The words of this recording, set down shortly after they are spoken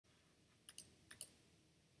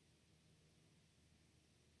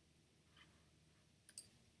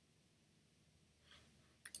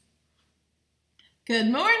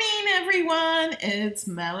Good morning, everyone. It's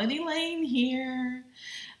Melody Lane here,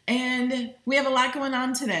 and we have a lot going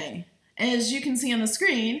on today. As you can see on the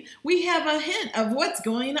screen, we have a hint of what's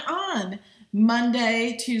going on.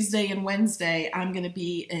 Monday, Tuesday, and Wednesday, I'm going to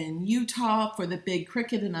be in Utah for the big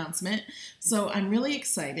Cricut announcement, so I'm really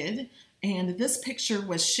excited. And this picture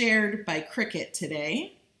was shared by Cricut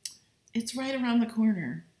today. It's right around the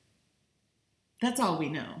corner. That's all we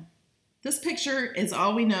know. This picture is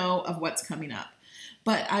all we know of what's coming up.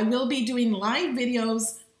 But I will be doing live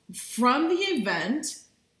videos from the event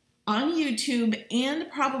on YouTube and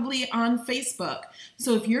probably on Facebook.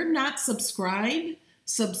 So if you're not subscribed,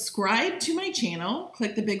 subscribe to my channel,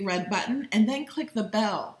 click the big red button, and then click the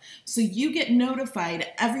bell so you get notified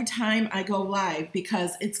every time I go live,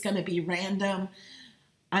 because it's going to be random.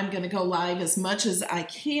 I'm going to go live as much as I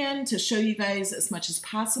can to show you guys as much as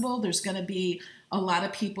possible. There's going to be a lot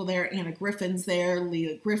of people there. Anna Griffin's there,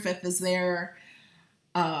 Leah Griffith is there.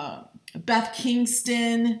 Beth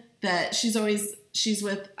Kingston, that she's on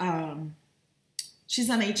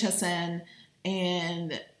HSN,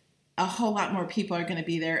 and a whole lot more people are going to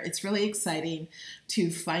be there. It's really exciting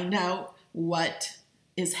to find out what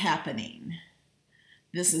is happening.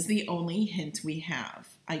 This is the only hint we have.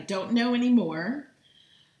 I don't know anymore.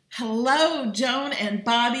 Hello, Joan and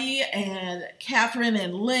Bobby and Catherine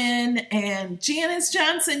and Lynn and Janice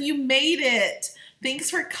Johnson. You made it. Thanks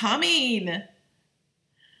for coming.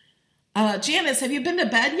 Janice, have you been to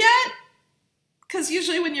bed yet? Because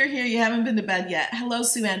usually when you're here, you haven't been to bed yet. Hello,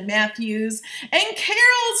 Sue Ann Matthews. And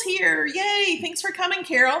Carol's here. Yay. Thanks for coming,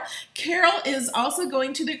 Carol. Carol is also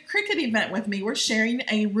going to the Cricut event with me. We're sharing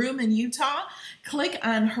a room in Utah. Click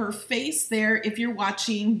on her face there if you're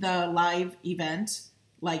watching the live event,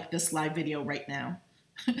 like this live video right now.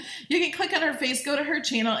 You can click on her face, go to her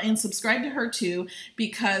channel, and subscribe to her too,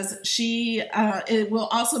 because she will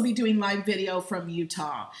also be doing live video from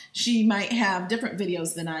Utah. She might have different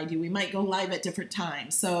videos than I do. We might go live at different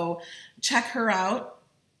times. So check her out.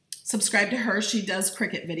 Subscribe to her. She does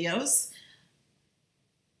Cricut videos.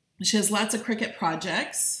 She has lots of Cricut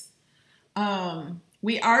projects.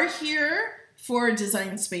 We are here for a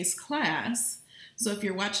Design Space class. So if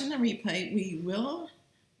you're watching the replay, we will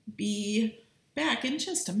be back in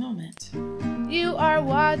just a moment. You are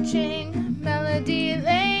watching Melody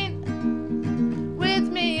Lane. With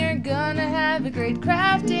me, you're gonna have a great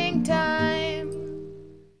crafting time.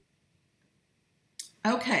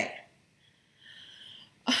 Okay.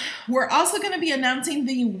 We're also going to be announcing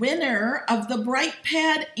the winner of the Bright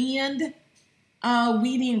Pad and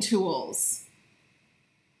weeding tools.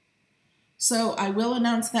 So I will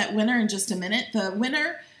announce that winner in just a minute. The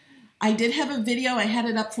winner, I did have a video. I had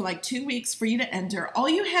it up for like 2 weeks for you to enter. All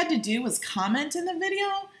you had to do was comment in the video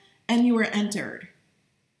and you were entered.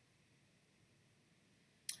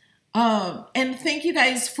 And thank you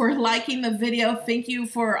guys for liking the video. Thank you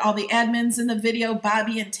for all the admins in the video,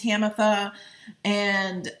 Bobby and Tamitha,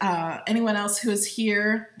 and anyone else who is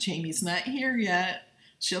here. Jamie's not here yet.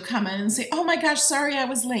 She'll come in and say, oh my gosh, sorry I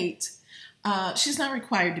was late. She's not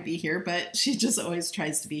required to be here, but she just always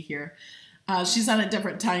tries to be here. She's on a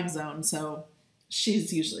different time zone, so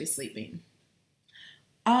she's usually sleeping.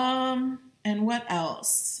 And what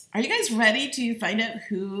else? Are you guys ready to find out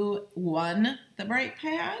who won the Bright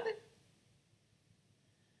Pad?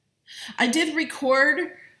 I did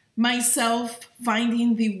record myself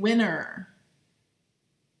finding the winner.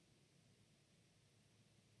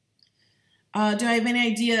 Do I have any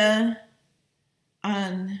idea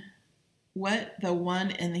on what the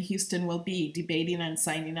one in the Houston will be? Debating on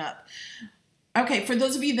signing up. Okay, for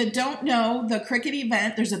those of you that don't know, the Cricut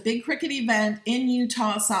event, there's a big Cricut event in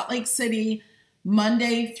Utah, Salt Lake City,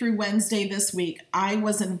 Monday through Wednesday this week. I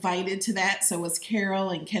was invited to that, so was Carol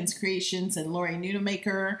and Ken's Creations and Lori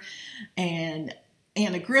Nudemaker and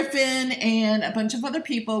Anna Griffin and a bunch of other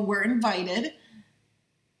people were invited.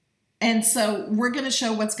 And so we're going to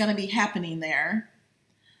show what's going to be happening there.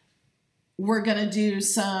 We're going to do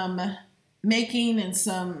some making and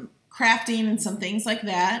some crafting and some things like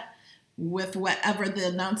that with whatever the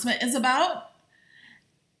announcement is about.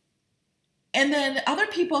 And then other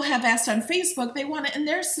people have asked on Facebook, they want it in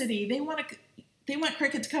their city. They want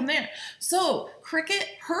Cricut to come there. So Cricut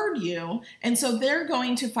heard you, and so they're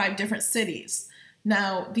going to 5 different cities.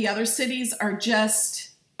 Now, the other cities are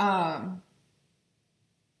just, I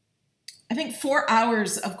think 4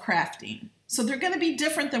 hours of crafting. So they're going to be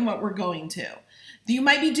different than what we're going to. You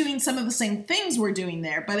might be doing some of the same things we're doing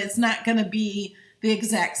there, but it's not going to be the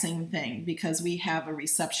exact same thing, because we have a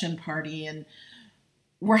reception party and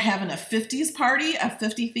we're having a 50s party, a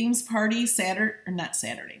 50 themes party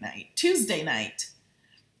Tuesday night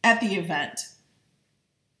at the event.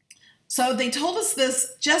 So they told us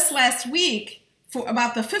this just last week for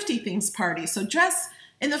about the 50 things party. So dress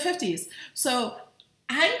in the 50s. So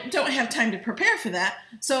I don't have time to prepare for that.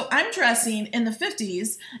 So I'm dressing in the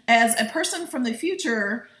 50s as a person from the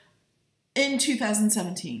future in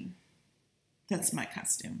 2017. That's my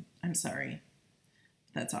costume. I'm sorry.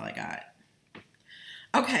 That's all I got.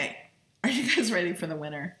 Okay. Are you guys ready for the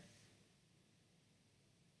winner?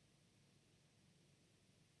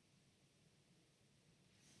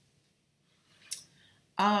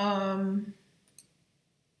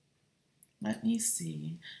 Let me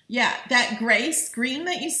see. Yeah, that gray screen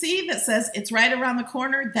that you see that says it's right around the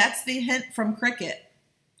corner, that's the hint from Cricut.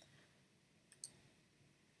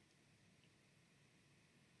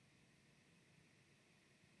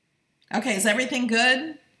 Okay, is everything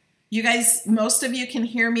good? You guys, most of you can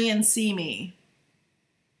hear me and see me.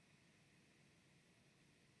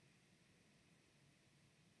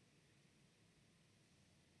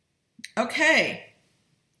 Okay.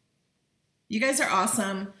 You guys are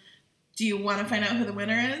awesome. Do you want to find out who the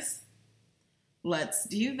winner is? Let's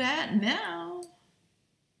do that now.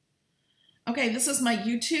 Okay, this is my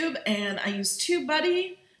YouTube, and I use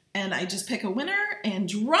TubeBuddy, and I just pick a winner, and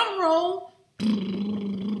drum roll.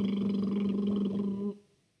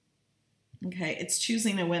 Okay, it's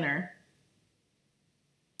choosing a winner.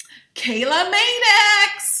 Kayla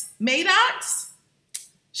Maddox.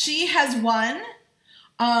 She has won.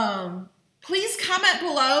 Please comment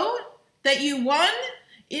below that you won.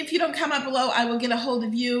 If you don't comment below, I will get a hold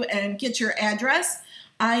of you and get your address.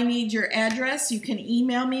 I need your address. You can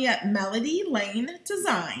email me at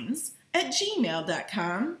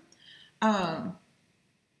melodylanedesigns@gmail.com.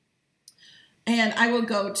 And I will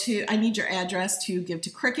go to, I need your address to give to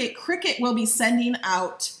Cricut. Cricut will be sending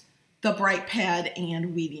out the Bright Pad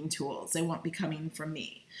and weeding tools. They won't be coming from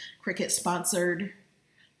me. Cricut sponsored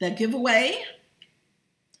the giveaway,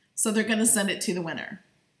 so they're going to send it to the winner.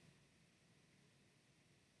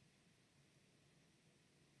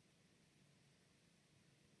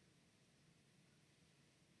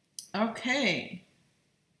 Okay.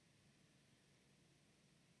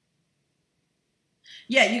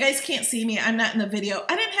 Yeah, you guys can't see me. I'm not in the video.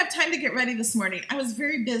 I didn't have time to get ready this morning. I was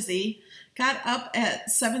very busy. Got up at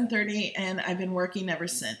 7:30 and I've been working ever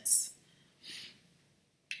since.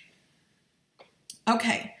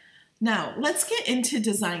 Okay, now let's get into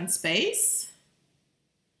Design Space.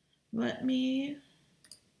 Let me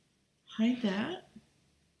hide that.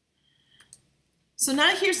 So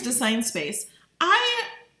now here's Design Space. I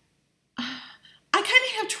kind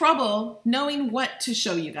of have trouble knowing what to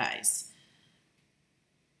show you guys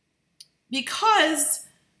because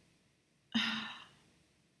I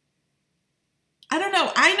don't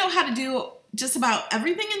know. I know how to do just about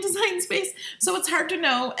everything in Design Space, so it's hard to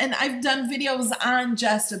know, and I've done videos on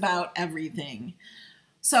just about everything.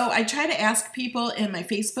 So I try to ask people in my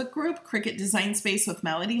Facebook group, Cricut Design Space with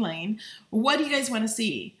Melody Lane, what do you guys want to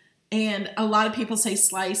see? And a lot of people say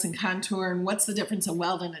slice and contour and what's the difference of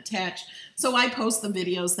weld and attach. So I post the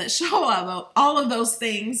videos that show all of those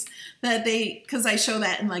things that because I show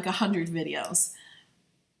that in like 100 videos.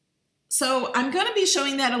 So I'm going to be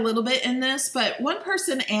showing that a little bit in this, but one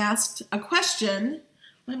person asked a question.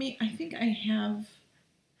 I think I have,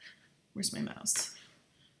 where's my mouse?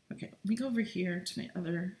 Okay, let me go over here to my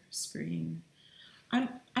other screen. I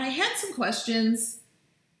had some questions.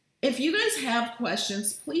 If you guys have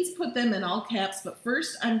questions, please put them in all caps, but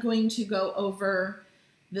first I'm going to go over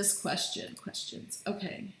this questions.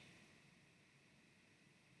 Okay.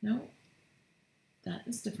 No, that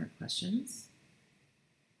is different questions.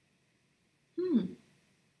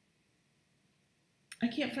 I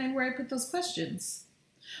can't find where I put those questions.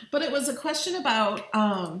 But it was a question about,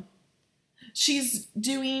 she's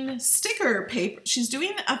doing sticker paper. She's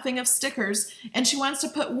doing a thing of stickers and she wants to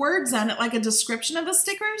put words on it, like a description of the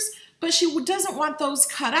stickers, but she doesn't want those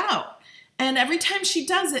cut out. And every time she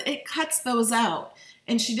does it, it cuts those out.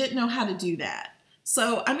 And she didn't know how to do that.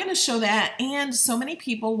 So I'm going to show that. And so many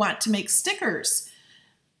people want to make stickers.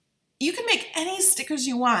 You can make any stickers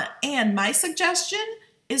you want. And my suggestion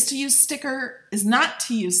is not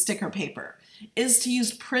to use sticker paper, is to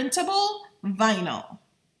use printable vinyl.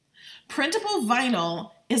 Printable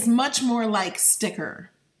vinyl is much more like sticker.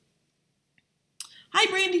 Hi,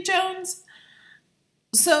 Brandy Jones.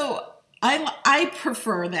 So I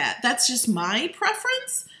prefer that. That's just my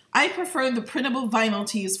preference. I prefer the printable vinyl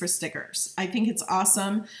to use for stickers. I think it's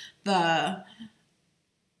awesome. The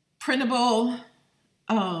printable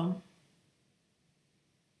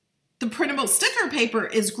sticker paper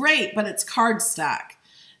is great, but it's cardstock.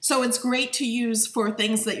 So it's great to use for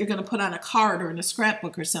things that you're going to put on a card or in a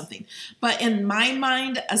scrapbook or something. But in my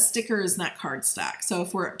mind, a sticker is not cardstock. So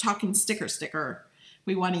if we're talking sticker,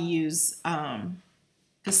 we want to use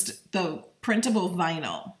the printable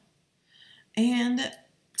vinyl. And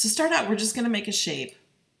to start out, we're just going to make a shape.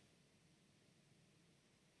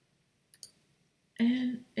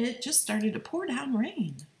 And it just started to pour down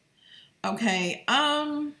rain. Okay,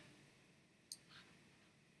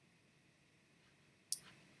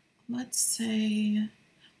 let's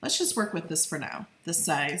just work with this for now, this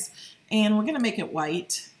size. And we're gonna make it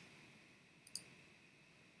white.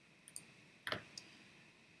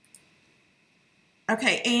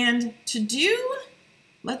 Okay, and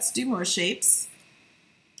let's do more shapes.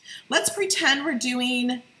 Let's pretend we're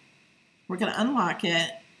gonna unlock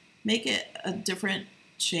it, make it a different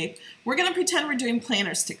shape. We're gonna pretend we're doing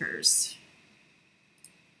planner stickers.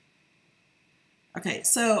 Okay,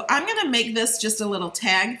 so I'm gonna make this just a little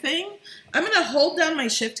tag thing. I'm gonna hold down my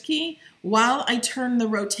shift key while I turn the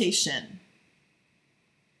rotation.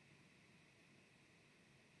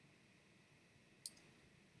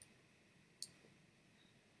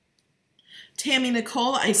 Tammy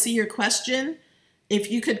Nicole, I see your question.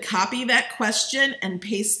 If you could copy that question and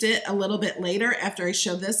paste it a little bit later after I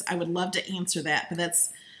show this, I would love to answer that, but that's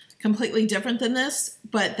completely different than this,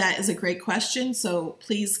 but that is a great question, so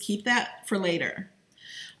please keep that for later.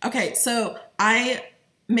 Okay, so I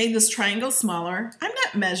made this triangle smaller. I'm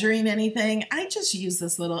not measuring anything. I just use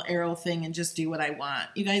this little arrow thing and just do what I want.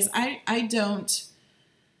 You guys, I don't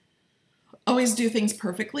always do things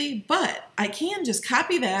perfectly, but I can just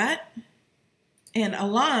copy that and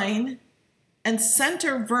align and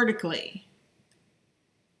center vertically.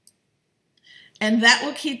 And that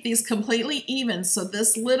will keep these completely even. So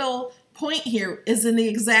this little point here is in the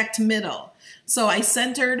exact middle. So I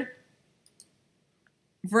centered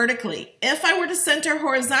vertically. If I were to center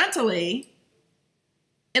horizontally,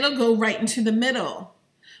 it'll go right into the middle.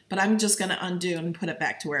 But I'm just gonna undo and put it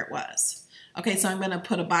back to where it was. Okay, so I'm gonna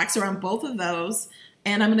put a box around both of those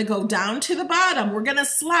and I'm gonna go down to the bottom. We're gonna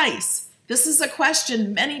slice. This is a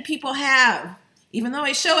question many people have, even though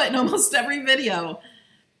I show it in almost every video.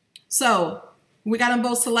 So we got them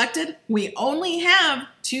both selected. We only have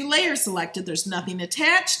 2 layers selected. There's nothing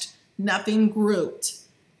attached, nothing grouped.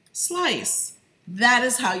 Slice. That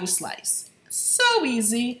is how you slice. So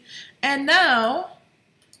easy. And now,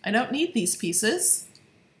 I don't need these pieces.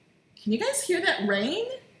 Can you guys hear that rain?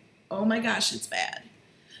 Oh my gosh, it's bad.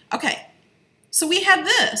 Okay, so we have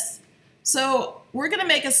this. So we're gonna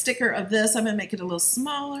make a sticker of this. I'm gonna make it a little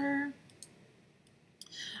smaller.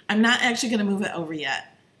 I'm not actually gonna move it over yet.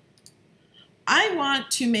 I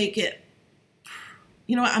want to make it,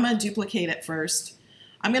 you know what, I'm gonna duplicate it first.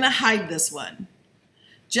 I'm gonna hide this one,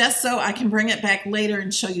 just so I can bring it back later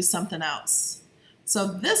and show you something else. So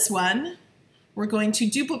this one, we're going to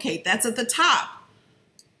duplicate. That's at the top.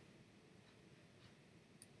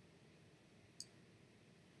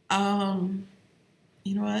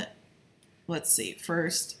 You know what? Let's see.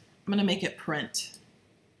 First, I'm gonna make it print.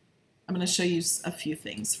 I'm gonna show you a few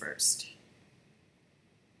things first.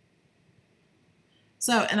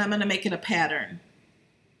 So, and I'm gonna make it a pattern.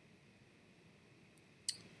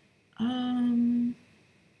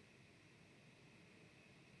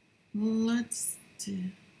 Let's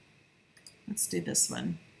do this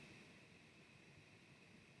one.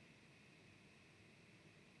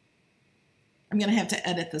 I'm gonna have to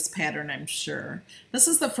edit this pattern, I'm sure. This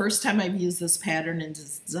is the first time I've used this pattern in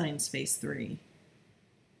Design Space 3.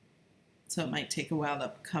 So it might take a while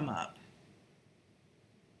to come up.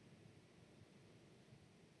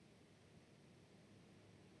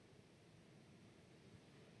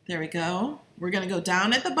 There we go. We're gonna go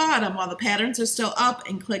down at the bottom while the patterns are still up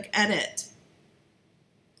and click Edit.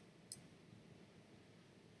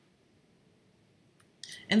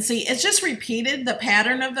 And see, it's just repeated the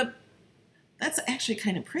pattern of the, that's actually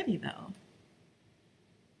kind of pretty though,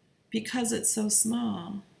 because it's so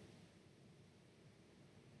small.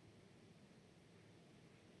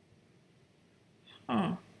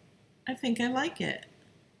 Oh, I think I like it.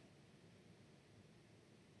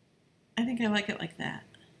 I think I like it like that,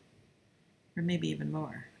 or maybe even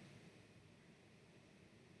more.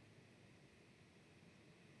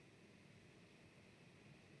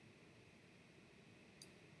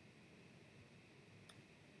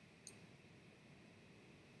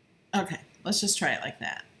 Okay, let's just try it like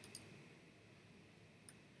that.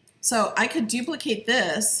 So I could duplicate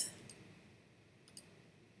this.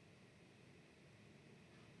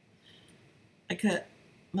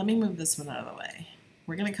 Let me move this one out of the way.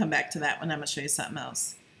 We're gonna come back to that one. I'm gonna show you something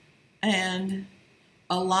else. And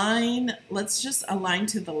align, let's just align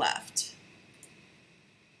to the left.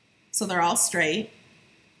 so they're all straight.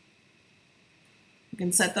 You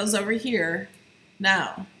can set those over here.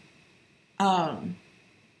 Now,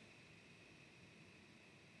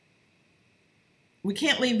 we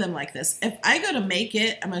can't leave them like this. If I go to make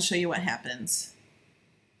it, I'm going to show you what happens.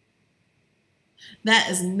 That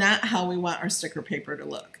is not how we want our sticker paper to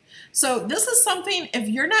look. So this is something, if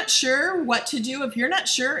you're not sure what to do, if you're not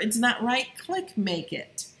sure it's not right, click make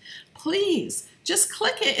it. Please, just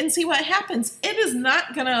click it and see what happens. It is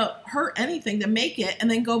not going to hurt anything to make it and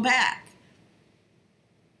then go back.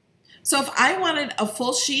 So if I wanted a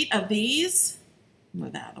full sheet of these,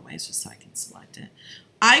 move that out of the way just so I can select it.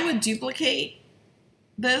 I would duplicate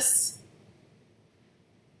this.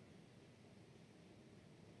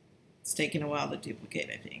 It's taking a while to duplicate,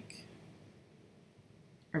 I think.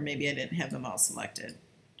 Or maybe I didn't have them all selected.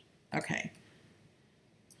 Okay.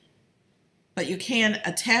 But you can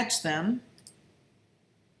attach them.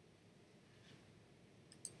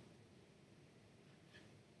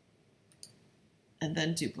 And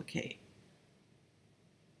then duplicate.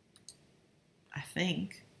 I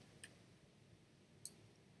think.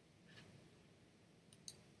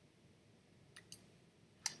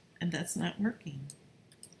 And that's not working.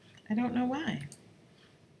 I don't know why.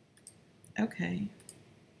 Okay.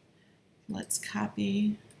 Let's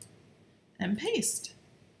copy and paste.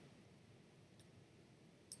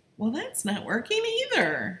 Well, that's not working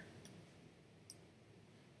either.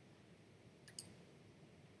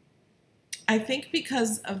 I think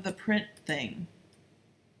because of the print thing.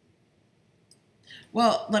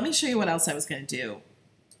 Well, let me show you what else I was going to do.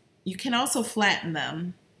 You can also flatten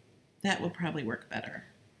them. That will probably work better.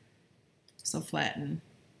 So flatten.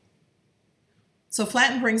 So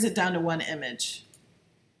flatten brings it down to one image.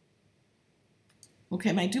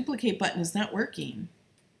 Okay, my duplicate button is not working.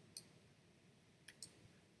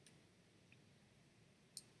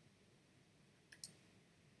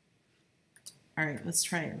 All right, let's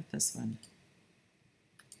try it with this one.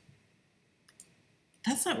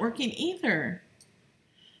 That's not working either.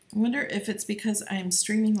 I wonder if it's because I'm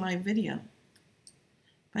streaming live video.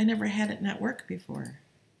 I never had it not work before.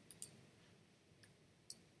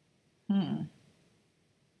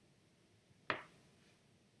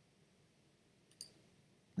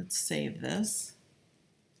 Let's save this.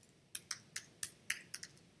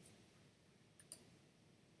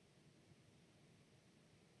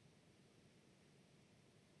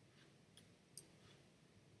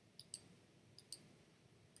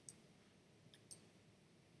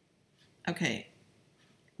 Okay,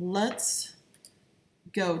 let's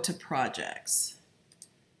go to projects.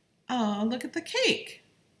 Oh, look at the cake.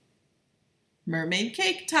 Mermaid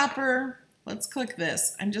cake topper. Let's click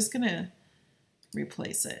this. I'm just gonna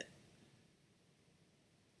replace it.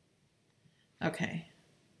 Okay,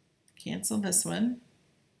 cancel this one.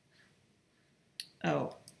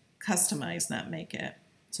 Oh, customize, not make it.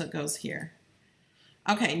 So it goes here.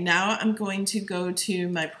 Okay, now I'm going to go to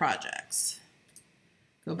my projects.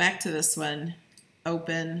 Go back to this one,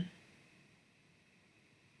 open.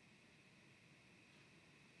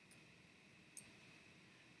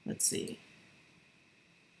 Let's see.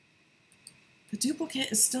 The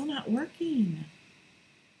duplicate is still not working.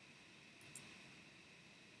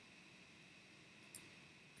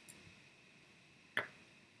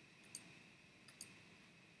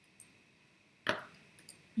 Let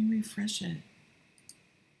me refresh it.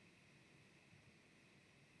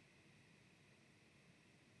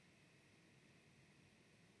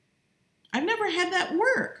 I've never had that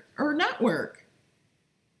work or not work.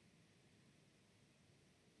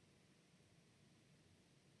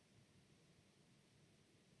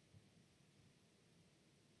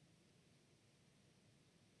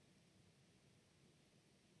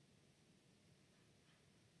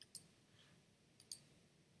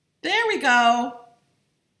 There we go.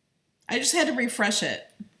 I just had to refresh it.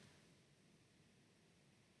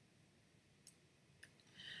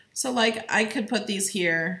 So like I could put these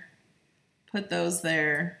here, put those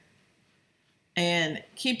there, and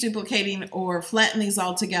keep duplicating, or flatten these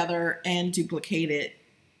all together and duplicate it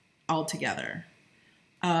all together.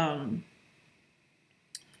 But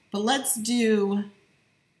let's do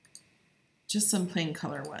just some plain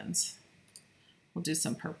color ones. We'll do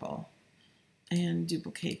some purple and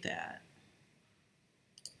duplicate that.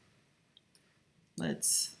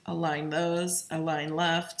 Let's align those, align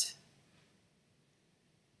left.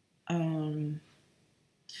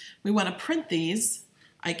 We want to print these.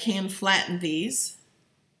 I can flatten these.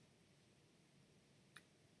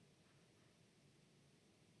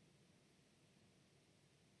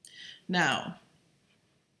 Now,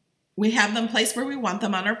 we have them placed where we want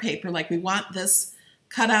them on our paper. Like we want this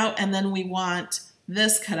cut out, and then we want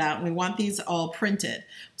this cut out, and we want these all printed.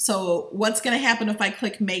 So what's going to happen if I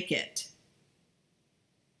click Make It?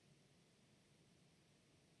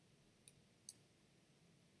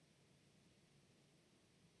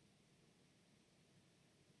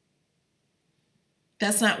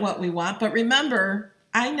 That's not what we want, but remember,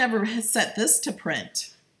 I never set this to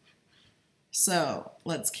print. So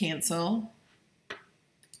let's cancel.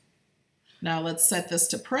 Now let's set this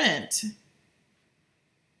to print.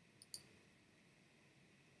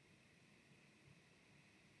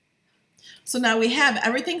 So now we have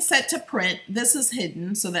everything set to print. This is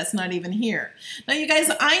hidden, so that's not even here. Now you guys,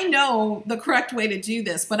 I know the correct way to do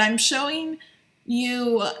this, but I'm showing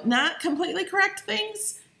you not completely correct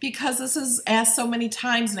things because this is asked so many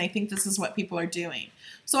times, and I think this is what people are doing.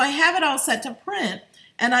 So I have it all set to print,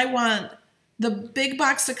 and I want the big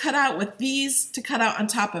box to cut out with these to cut out on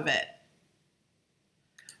top of it.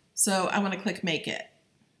 So I want to click Make It.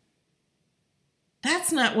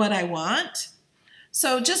 That's not what I want.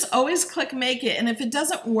 So just always click Make It, and if it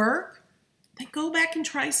doesn't work, then go back and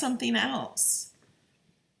try something else.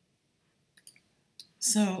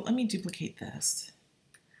 So let me duplicate this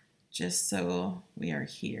just so we are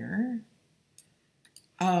here.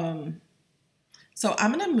 So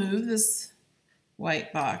I'm going to move this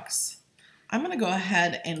white box. I'm going to go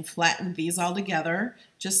ahead and flatten these all together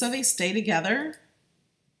just so they stay together.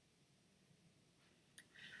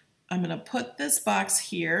 I'm going to put this box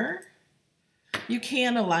here. You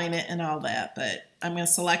can align it and all that, but I'm going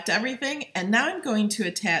to select everything, and now I'm going to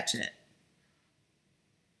attach it.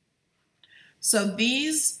 So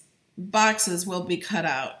these boxes will be cut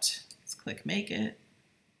out. Let's click Make It.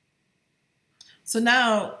 So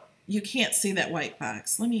now you can't see that white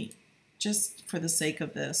box. Let me, just for the sake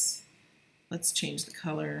of this, let's change the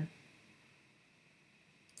color.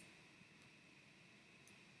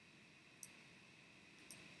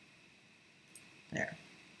 There.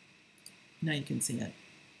 Now you can see it.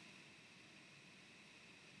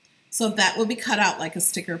 So that will be cut out like a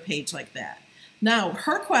sticker page like that. Now,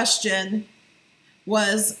 her question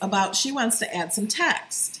was about, she wants to add some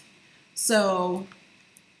text. So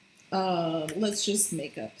let's just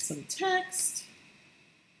make up some text.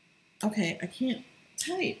 Okay, I can't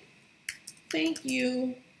type. Thank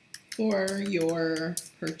you for your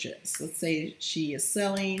purchase. Let's say she is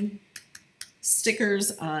selling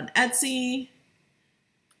stickers on Etsy.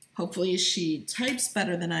 Hopefully she types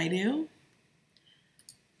better than I do.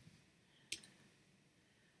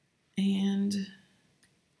 And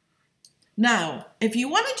now, if you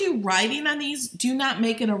want to do writing on these, do not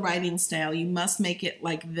make it a writing style. You must make it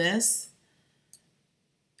like this.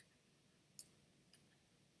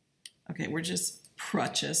 Okay, we're just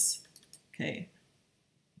purchase. Okay,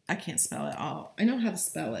 I can't spell it all. I know how to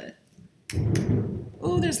spell it.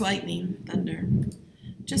 Oh, there's lightning, thunder.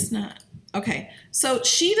 Just not. Okay, so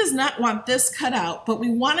she does not want this cut out, but we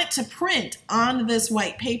want it to print on this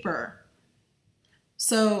white paper.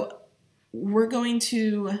 So we're going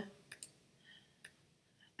to,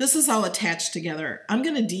 this is all attached together. I'm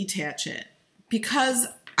going to detach it because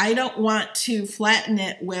I don't want to flatten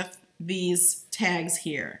it with these tags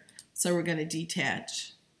here. So we're going to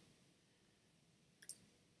detach.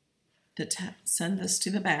 Send this to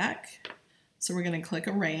the back. So we're going to click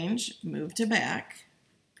Arrange, move to back.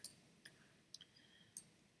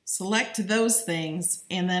 Select those things,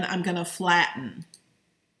 and then I'm going to flatten.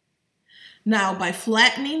 Now, by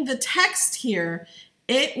flattening the text here,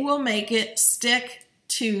 it will make it stick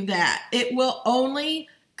to that. It will only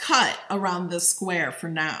cut around the square for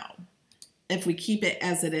now, if we keep it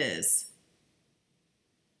as it is.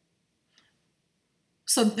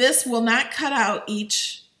 So this will not cut out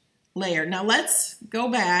each layer. Now let's go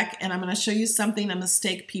back, and I'm going to show you something, a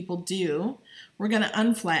mistake people do. We're going to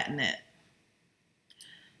unflatten it.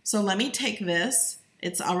 So let me take this.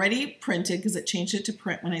 It's already printed because it changed it to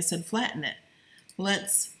print when I said flatten it.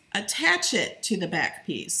 Let's attach it to the back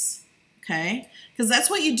piece, okay? Because that's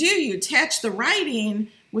what you do. You attach the writing.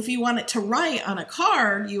 If you want it to write on a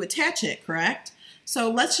card, you attach it, correct? So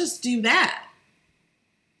let's just do that.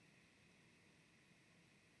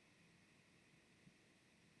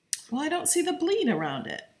 Well, I don't see the bleed around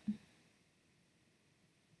it.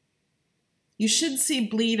 You should see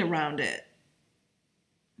bleed around it.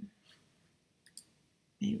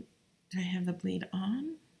 Maybe, do I have the bleed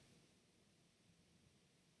on?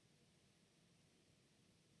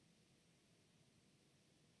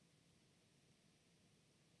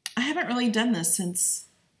 I haven't really done this since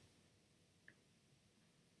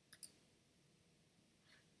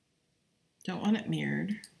don't want it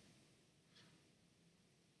mirrored.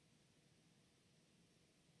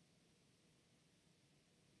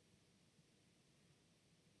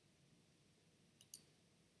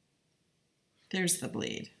 There's the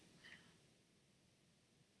bleed.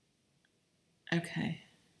 Okay.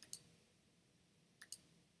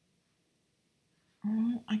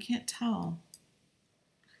 Oh, I can't tell.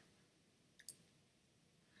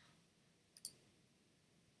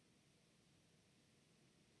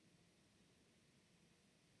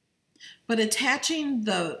 But attaching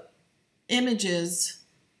the images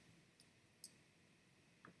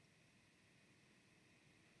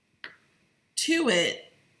to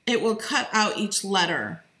it, it will cut out each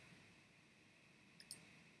letter.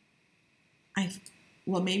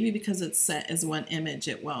 Well, maybe because it's set as one image,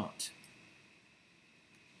 it won't.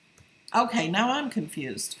 Okay, now I'm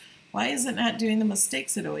confused. Why is it not doing the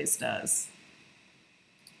mistakes it always does?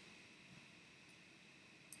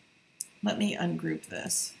 Let me ungroup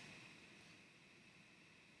this.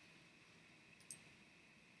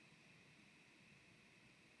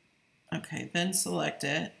 Okay, then select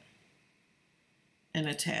it and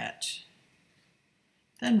attach.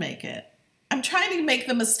 Then make it. I'm trying to make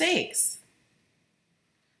the mistakes.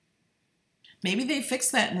 Maybe they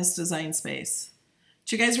fixed that in this design space.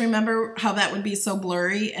 Do you guys remember how that would be so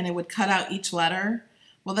blurry and it would cut out each letter?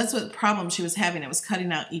 Well, that's what the problem she was having. It was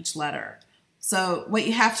cutting out each letter. So what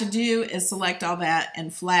you have to do is select all that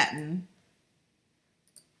and flatten.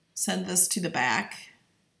 Send this to the back.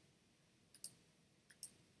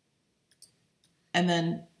 And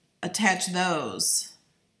then attach those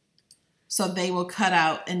so they will cut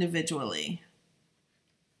out individually.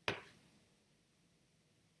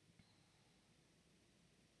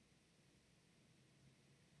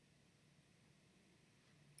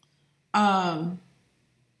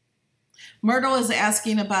 Myrtle is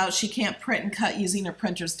asking about she can't print and cut using her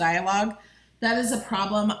printer's dialog. That is a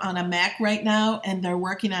problem on a Mac right now, and they're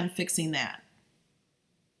working on fixing that.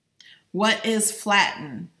 What is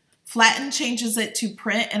flatten? Flatten changes it to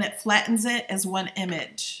print, and it flattens it as one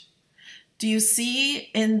image. Do you see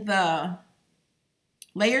in the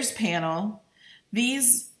layers panel,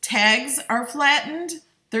 these tags are flattened?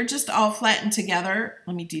 They're just all flattened together.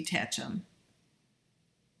 Let me detach them.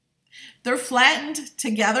 They're flattened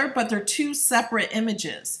together, but they're two separate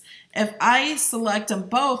images. If I select them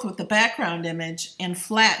both with the background image and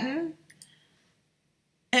flatten,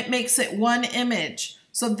 it makes it one image.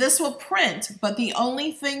 So this will print, but the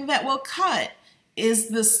only thing that will cut is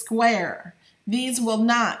the square. These will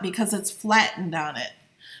not because it's flattened on it.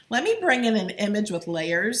 Let me bring in an image with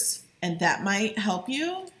layers, and that might help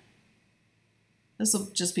you. This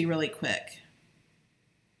will just be really quick.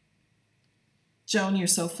 Joan, you're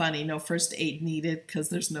so funny. No first aid needed because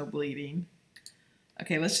there's no bleeding.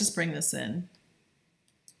 Okay, let's just bring this in.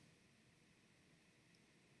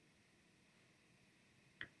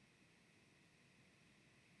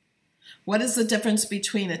 What is the difference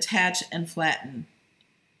between attach and flatten?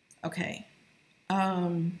 Okay.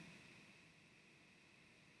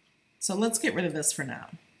 So let's get rid of this for now.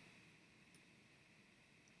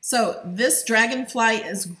 So this dragonfly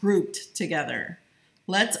is grouped together.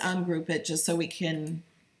 Let's ungroup it just so we can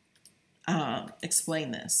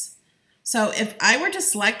explain this. So if I were to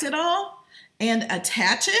select it all and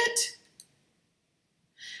attach it,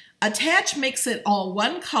 attach makes it all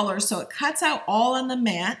one color, so it cuts out all on the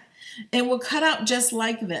mat. It will cut out just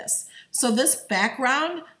like this. So this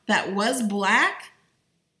background that was black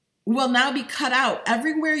will now be cut out.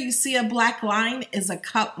 Everywhere you see a black line is a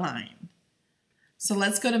cut line. So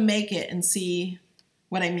let's go to make it and see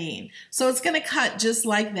what I mean. So it's going to cut just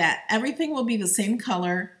like that. Everything will be the same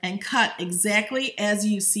color and cut exactly as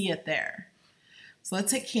you see it there. So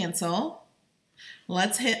let's hit cancel.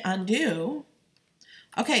 Let's hit undo.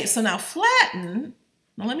 Okay, so now flatten.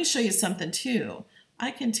 Now let me show you something too.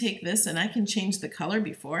 I can take this and I can change the color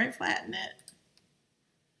before I flatten it.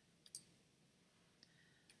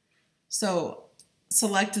 So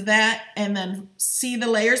select that and then see the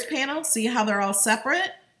layers panel. See how they're all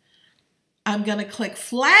separate? I'm going to click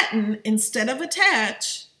flatten instead of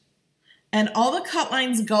attach, and all the cut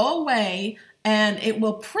lines go away, and it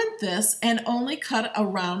will print this and only cut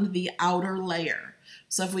around the outer layer.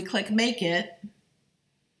 So if we click make it,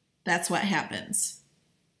 that's what happens.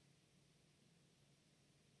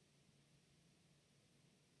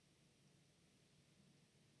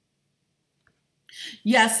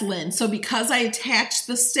 Yes, Lynn. So because I attached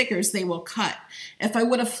the stickers, they will cut. If I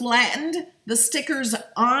would have flattened the stickers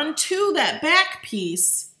onto that back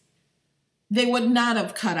piece, they would not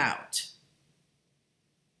have cut out.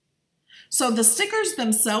 So the stickers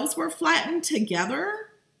themselves were flattened together,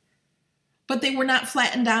 but they were not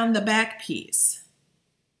flattened on the back piece.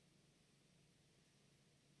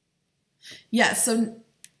 Yes, so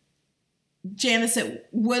Janice, it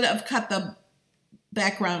would have cut the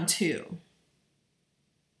background too.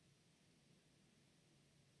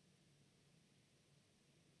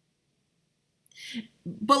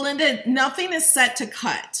 Belinda, nothing is set to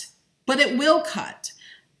cut, but it will cut.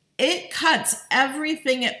 It cuts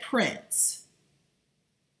everything it prints.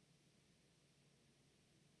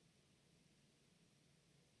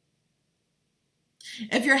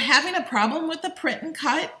 If you're having a problem with the print and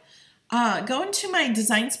cut, go into my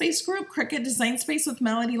Design Space group, Cricut Design Space with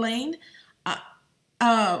Melody Lane.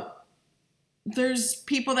 There's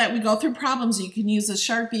people that we go through problems. You can use a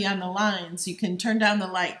Sharpie on the lines. You can turn down the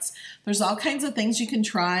lights. There's all kinds of things you can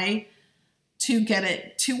try to get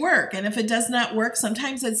it to work. And if it does not work,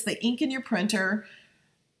 sometimes it's the ink in your printer.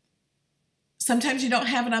 Sometimes you don't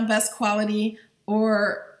have it on best quality,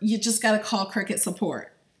 or you just got to call Cricut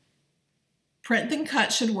support. Print and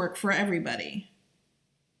cut should work for everybody.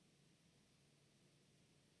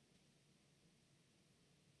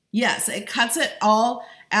 Yes, it cuts it all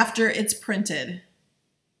after it's printed.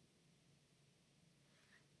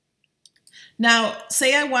 Now,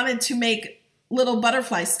 say I wanted to make little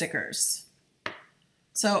butterfly stickers.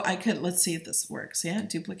 So I could, let's see if this works. Yeah,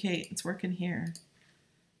 duplicate, it's working here.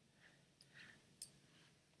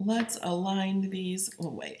 Let's align these. Oh,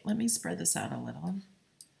 wait, let me spread this out a little.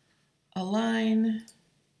 Align,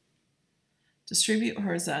 distribute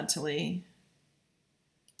horizontally,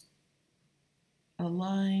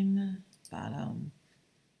 align, bottom.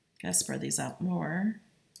 Gotta spread these out more.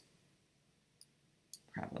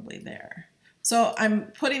 Probably there. So I'm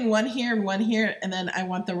putting one here and one here, and then I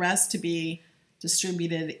want the rest to be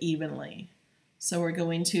distributed evenly. So we're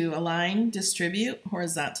going to align, distribute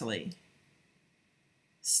horizontally.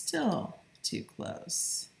 Still too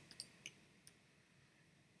close.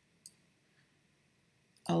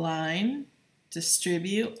 Align,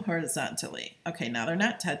 distribute horizontally. Okay, now they're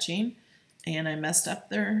not touching, and I messed up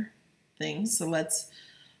their things. So let's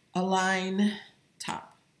align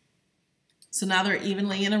top. So now they're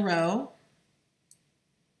evenly in a row.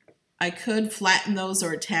 I could flatten those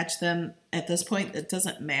or attach them at this point. It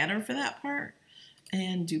doesn't matter for that part.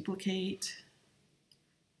 And duplicate.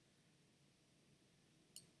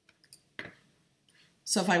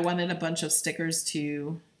 So if I wanted a bunch of stickers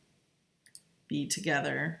to be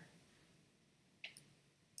together,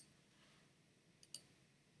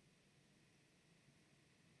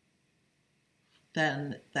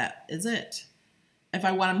 then that is it. If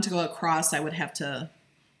I want them to go across, I would have to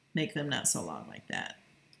make them not so long like that.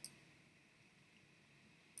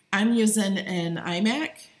 I'm using an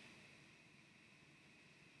iMac.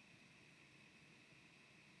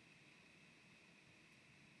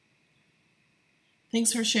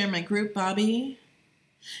 Thanks for sharing my group, Bobby.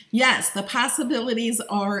 Yes, the possibilities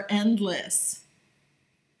are endless.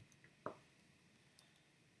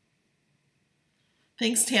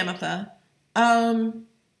 Thanks, Tamitha.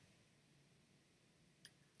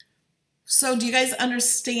 So do you guys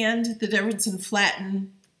understand the difference in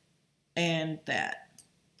flatten and that?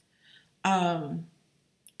 And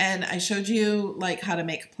I showed you like how to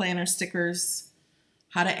make planner stickers,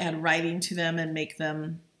 how to add writing to them and make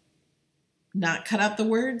them not cut out the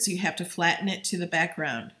words. You have to flatten it to the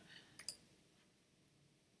background.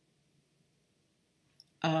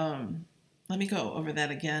 Let me go over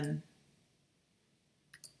that again.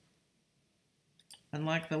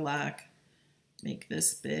 Unlock the lock. Make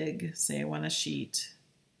this big. Say I want a sheet.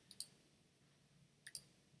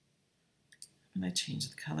 I'm going to change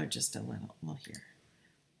the color just a little. Well, here.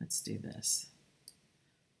 Let's do this.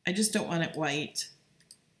 I just don't want it white.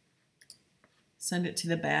 Send it to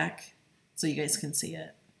the back so you guys can see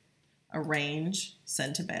it. Arrange,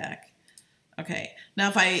 send to back. Okay, now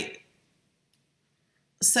if I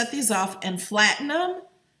set these off and flatten them,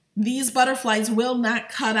 these butterflies will not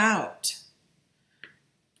cut out.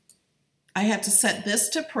 I have to set this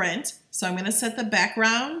to print, so I'm going to set the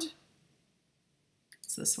background,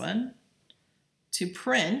 it's this one, to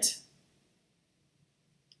print.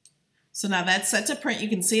 So now that's set to print. You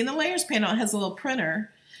can see in the layers panel it has a little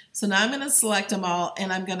printer. So now I'm going to select them all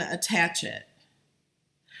and I'm going to attach it.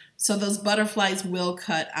 So those butterflies will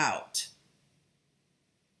cut out.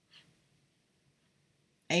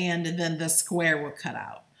 And then the square will cut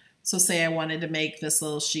out. So say I wanted to make this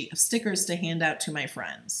little sheet of stickers to hand out to my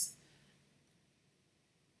friends.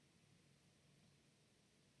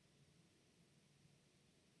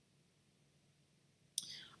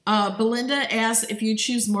 Belinda asks if you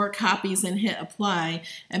choose more copies and hit apply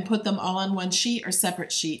and put them all on one sheet or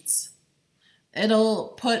separate sheets. It'll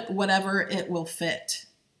put whatever it will fit.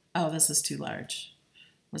 Oh, this is too large.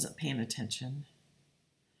 Wasn't paying attention.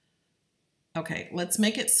 Okay, let's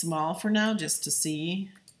make it small for now just to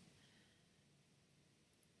see.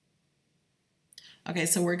 Okay,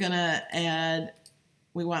 so we're gonna add,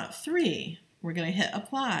 we want 3. We're gonna hit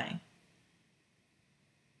apply.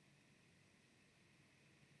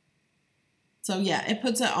 So yeah, it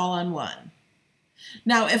puts it all on one.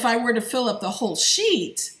 Now, if I were to fill up the whole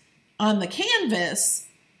sheet on the canvas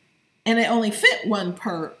and it only fit one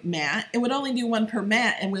per mat, it would only do one per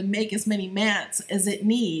mat and would make as many mats as it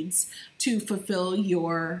needs to fulfill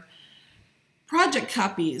your project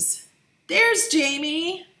copies. There's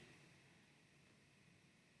Jamie.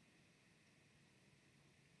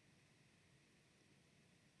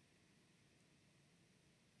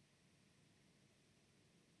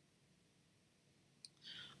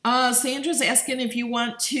 Sandra's asking if you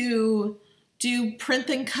want to do print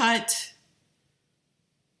and cut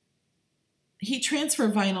heat transfer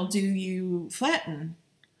vinyl. Do you flatten?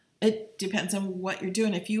 It depends on what you're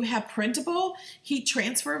doing. If you have printable heat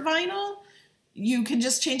transfer vinyl, you can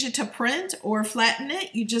just change it to print or flatten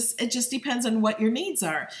it. It just depends on what your needs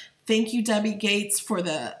are. Thank you, Debbie Gates, for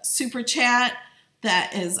the super chat.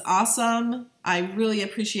 That is awesome. I really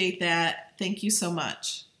appreciate that. Thank you so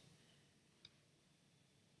much.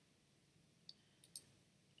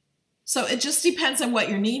 So it just depends on what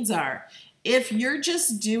your needs are. If you're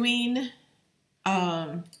just doing,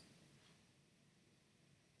 let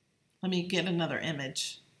me get another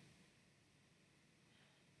image.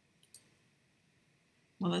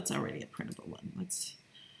 Well, that's already a printable one. Let's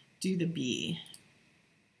do the B.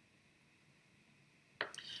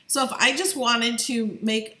 So if I just wanted to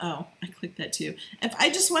make, oh, I clicked that too. If I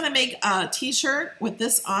just want to make a t-shirt with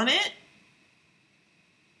this on it,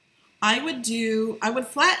 I would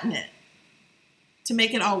flatten it to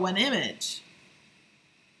make it all one image.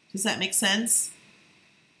 Does that make sense?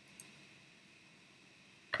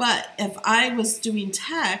 But if I was doing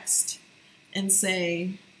text and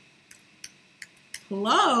say,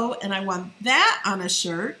 hello, and I want that on a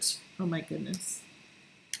shirt, oh my goodness.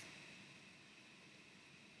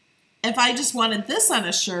 If I just wanted this on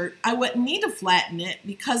a shirt, I wouldn't need to flatten it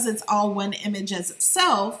because it's all one image as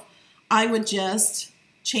itself. I would just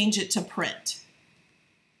change it to print.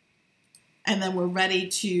 And then we're ready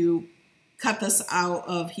to cut this out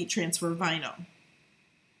of heat transfer vinyl.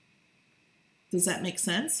 Does that make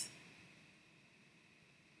sense?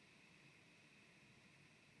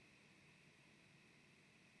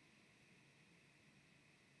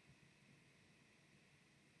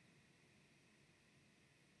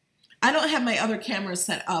 I don't have my other cameras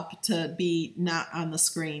set up to be not on the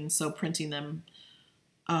screen, so printing them.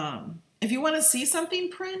 If you want to see something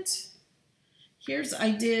print, here's I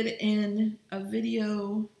did in a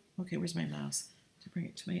video. Okay, where's my mouse? To bring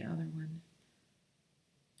it to my other one.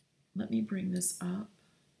 Let me bring this up.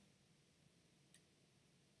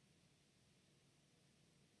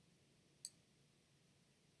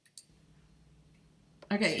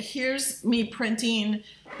 Okay, here's me printing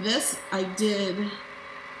this. I did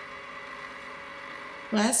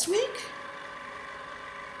last week.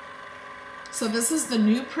 So this is the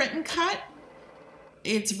new print and cut.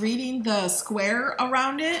 It's reading the square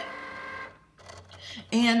around it.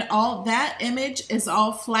 And all that image is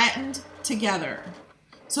all flattened together.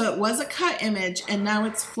 So it was a cut image and now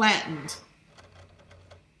it's flattened.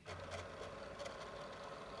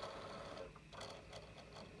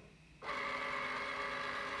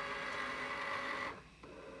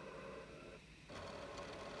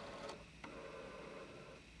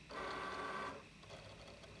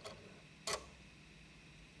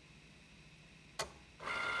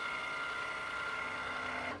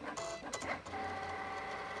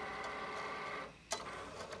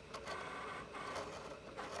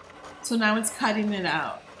 So now it's cutting it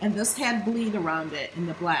out. And this had bleed around it in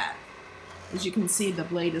the black. As you can see, the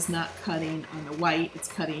blade is not cutting on the white, it's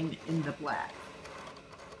cutting in the black.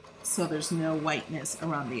 So there's no whiteness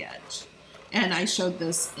around the edge. And I showed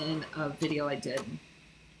this in a video I did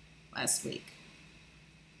last week.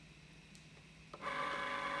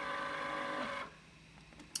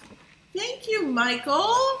 Thank you,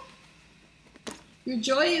 Michael. Your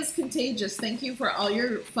joy is contagious. Thank you for all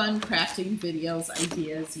your fun crafting videos,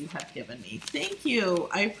 ideas you have given me. Thank you.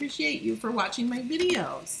 I appreciate you for watching my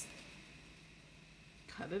videos.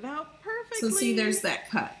 Cut it out perfectly. So see, there's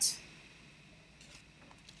that cut.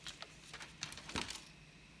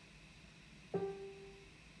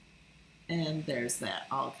 And there's that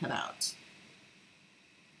all cut out.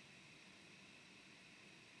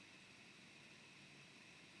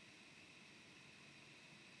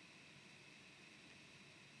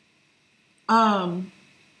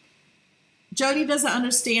 Jody doesn't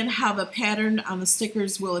understand how the pattern on the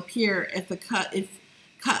stickers will appear if cut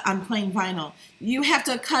on plain vinyl. You have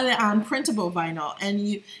to cut it on printable vinyl,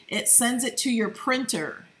 and it sends it to your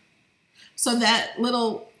printer. So that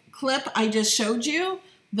little clip I just showed you,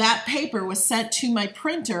 that paper was sent to my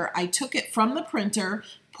printer. I took it from the printer,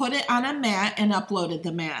 put it on a mat, and uploaded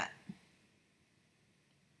the mat.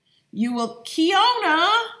 You will, Kiona,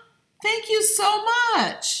 thank you so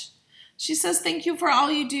much. She says, thank you for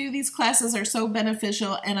all you do. These classes are so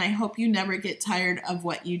beneficial, and I hope you never get tired of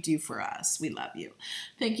what you do for us. We love you.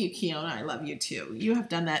 Thank you, Kiona. I love you too. You have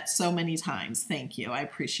done that so many times. Thank you. I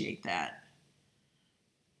appreciate that.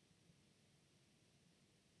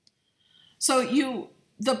 So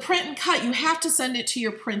the print and cut, you have to send it to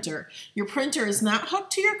your printer. Your printer is not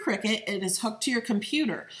hooked to your Cricut. It is hooked to your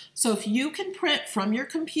computer. So if you can print from your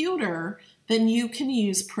computer, then you can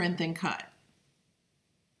use print and cut.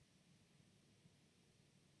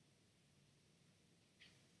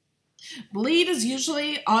 Bleed is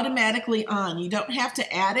usually automatically on. You don't have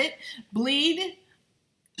to add it. Bleed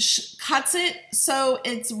cuts it so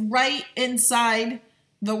it's right inside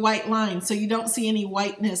the white line, so you don't see any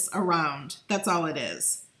whiteness around. That's all it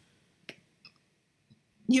is.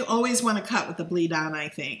 You always want to cut with the bleed on, I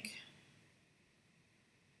think.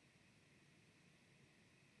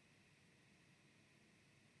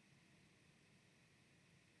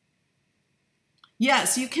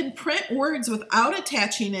 Yes, you can print words without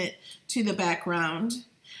attaching it to the background.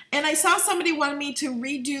 And I saw somebody wanted me to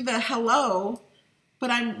redo the hello,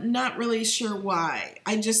 but I'm not really sure why.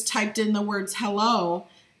 I just typed in the words hello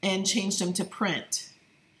and changed them to print.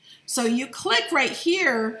 So you click right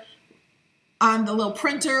here on the little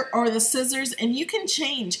printer or the scissors, and you can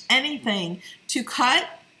change anything to cut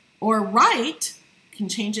or write. You can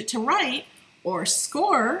change it to write or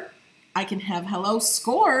score. I can have hello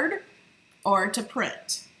scored, or to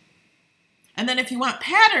print. And then if you want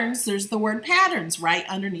patterns, there's the word patterns right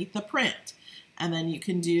underneath the print. And then you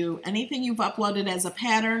can do anything you've uploaded as a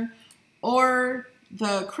pattern or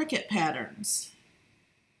the Cricut patterns.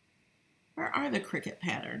 Where are the Cricut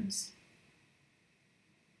patterns?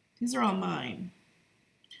 These are all mine.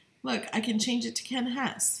 Look, I can change it to Ken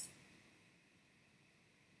Hess.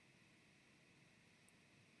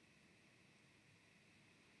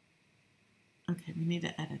 Okay, we need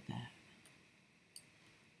to edit that.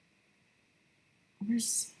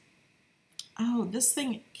 Where's, oh, this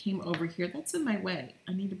thing came over here. That's in my way.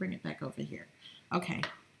 I need to bring it back over here. Okay,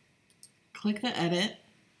 click the edit.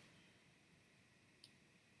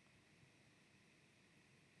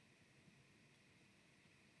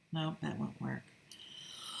 No, that won't work.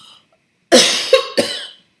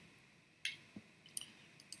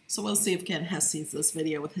 So we'll see if Ken Hess sees this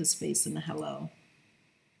video with his face in the hello,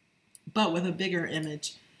 but with a bigger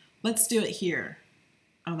image. Let's do it here.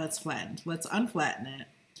 Oh, that's flattened. Let's unflatten it.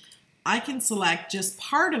 I can select just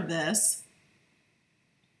part of this,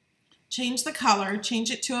 change the color,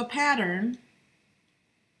 change it to a pattern.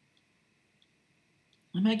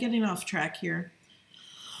 Am I getting off track here?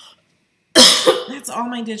 That's all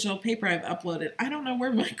my digital paper I've uploaded. I don't know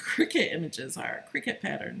where my Cricut images are, Cricut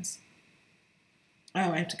patterns.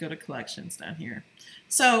 Oh, I have to go to collections down here.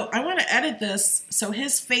 So I want to edit this so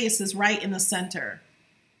his face is right in the center.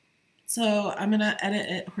 So I'm going to edit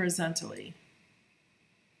it horizontally.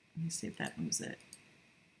 Let me see if that moves it.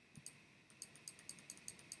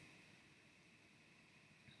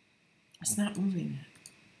 It's not moving it.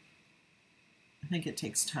 I think it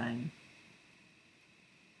takes time.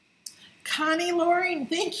 Connie Loring,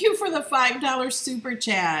 thank you for the $5 super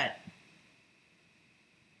chat.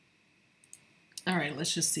 All right,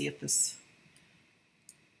 let's just see if this...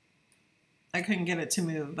 I couldn't get it to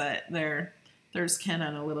move, but there's Ken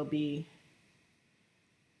on a little bee.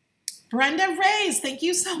 Brenda Reyes, thank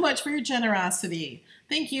you so much for your generosity.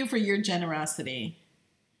 Thank you for your generosity.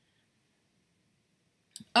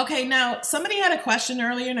 Okay, now somebody had a question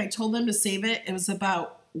earlier and I told them to save it. It was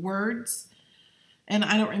about words, and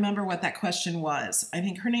I don't remember what that question was. I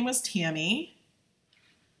think her name was Tammy.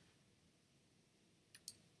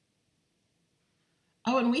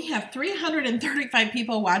 Oh, and we have 335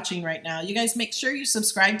 people watching right now. You guys make sure you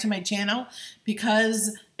subscribe to my channel,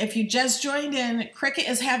 because if you just joined in, Cricut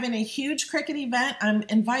is having a huge Cricut event I'm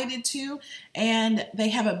invited to, and they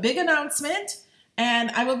have a big announcement, and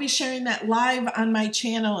I will be sharing that live on my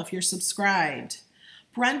channel if you're subscribed.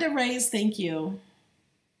 Brenda Reyes, thank you.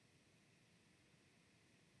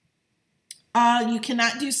 You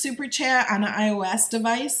cannot do Super Chat on an iOS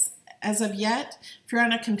device as of yet. If you're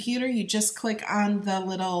on a computer, you just click on the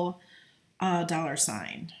little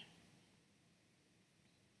 $sign.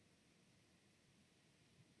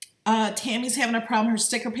 Tammy's having a problem. Her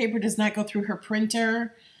sticker paper does not go through her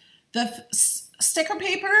printer. The sticker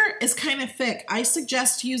paper is kind of thick. I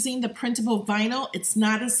suggest using the printable vinyl. It's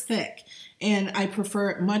not as thick, and I prefer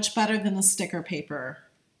it much better than the sticker paper.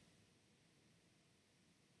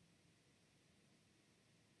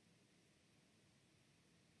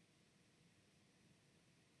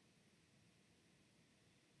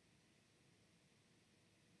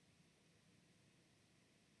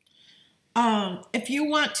 If you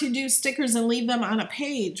want to do stickers and leave them on a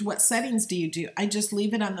page, what settings do you do? I just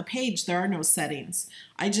leave it on the page. There are no settings.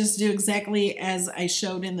 I just do exactly as I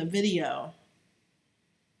showed in the video.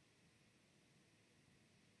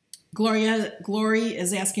 Glory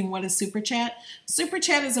is asking, what is Super Chat? Super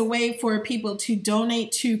Chat is a way for people to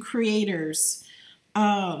donate to creators.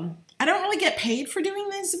 I don't really get paid for doing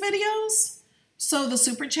these videos, so the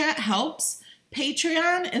Super Chat helps.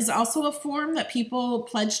 Patreon is also a form that people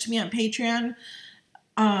pledge to me on Patreon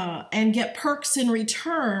and get perks in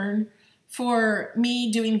return for me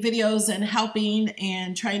doing videos and helping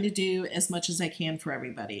and trying to do as much as I can for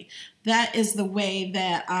everybody. That is the way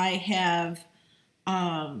that I have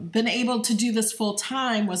been able to do this full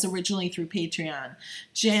time, was originally through Patreon.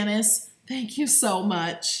 Janice, thank you so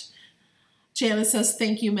much. Janice says,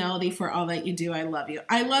 thank you, Melody, for all that you do. I love you.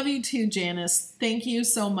 I love you too, Janice. Thank you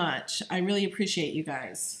so much. I really appreciate you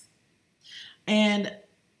guys. And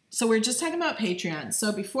so we're just talking about Patreon.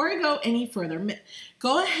 So before I go any further,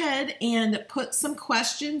 go ahead and put some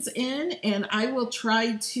questions in, and I will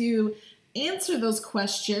try to answer those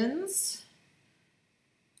questions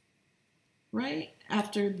right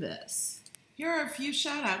after this. Here are a few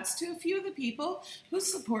shout outs to a few of the people who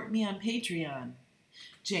support me on Patreon.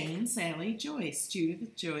 Jane, Sally, Joyce,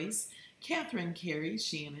 Judith, Joyce, Catherine, Carrie,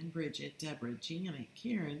 Shannon, Bridget, Deborah, Janet,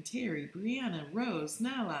 Karen, Terry, Brianna, Rose,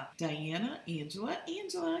 Nala, Diana,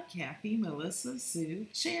 Angela, Kathy, Melissa, Sue,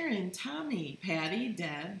 Sharon, Tommy, Patty,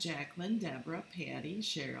 Deb, Jacqueline, Deborah, Patty,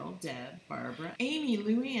 Cheryl, Deb, Barbara, Amy,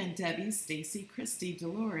 Luann, Debbie, Stacy, Christy,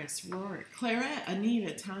 Dolores, Rory, Clara,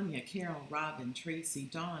 Anita, Tanya, Carol, Robin, Tracy,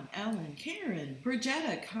 Dawn, Ellen, Karen,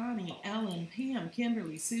 Bridgetta, Connie, Ellen, Pam,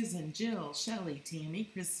 Kimberly, Susan, Jill, Shelley, Tammy,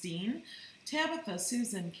 Christine, Tabitha,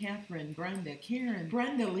 Susan, Catherine, Brenda, Karen,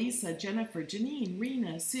 Brenda, Lisa, Jennifer, Janine,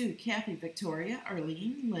 Rena, Sue, Kathy, Victoria,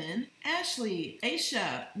 Arlene, Lynn, Ashley,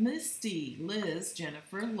 Aisha, Misty, Liz,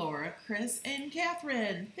 Jennifer, Laura, Chris, and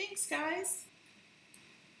Catherine. Thanks, guys.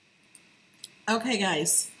 Okay,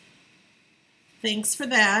 guys. Thanks for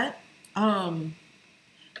that. Lynn,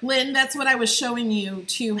 that's what I was showing you,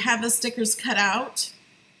 to have the stickers cut out,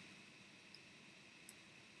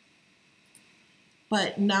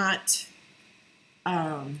 but not...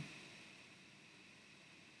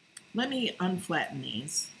 let me unflatten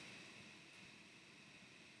these.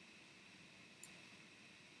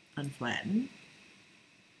 Unflatten.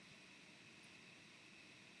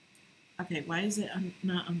 Okay, why is it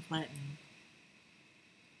not unflattening?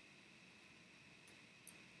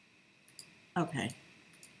 Okay,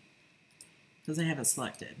 because I have it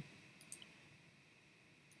selected.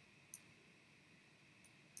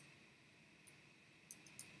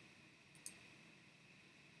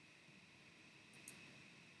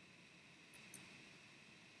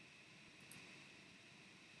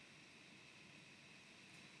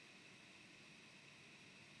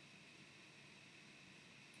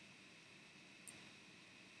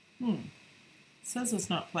 It says it's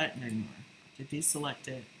not flattened anymore. To deselect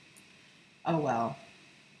it. Oh well.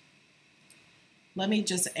 Let me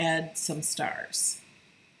just add some stars.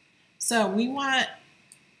 So we want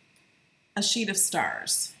a sheet of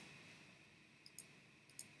stars.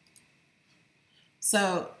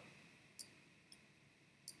 So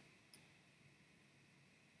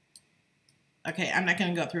okay, I'm not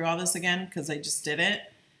going to go through all this again because I just did it.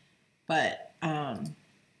 But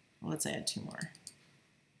let's add 2 more.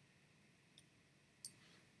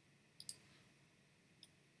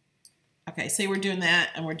 Okay, say we're doing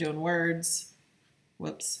that and we're doing words.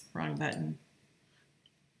 Whoops, wrong button.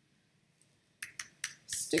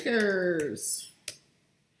 Stickers.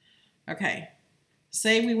 Okay,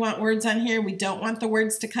 say we want words on here. We don't want the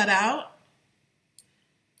words to cut out.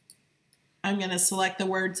 I'm going to select the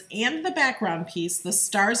words and the background piece. The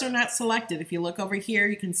stars are not selected. If you look over here,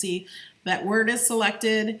 you can see that word is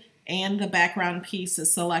selected and the background piece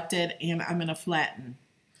is selected, and I'm going to flatten.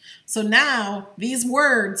 So now these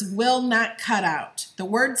words will not cut out. The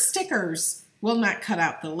word stickers will not cut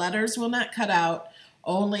out. The letters will not cut out.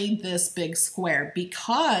 Only this big square,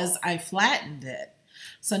 because I flattened it.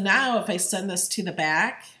 So now if I send this to the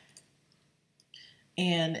back,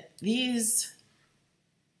 and these,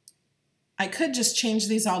 I could just change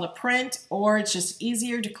these all to print, or it's just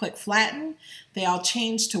easier to click flatten. They all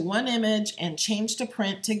change to one image and change to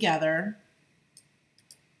print together.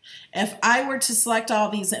 If I were to select all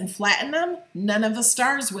these and flatten them, none of the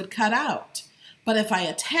stars would cut out. But if I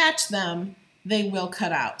attach them, they will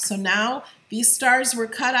cut out. So now these stars were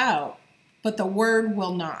cut out, but the word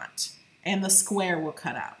will not, and the square will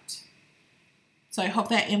cut out. So I hope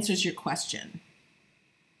that answers your question.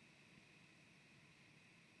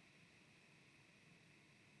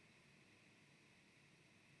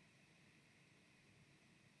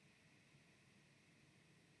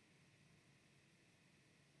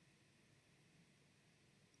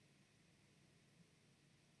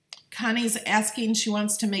 Connie's asking, she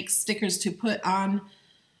wants to make stickers to put on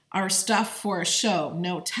our stuff for a show.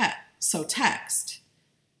 No text. So text.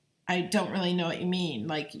 I don't really know what you mean.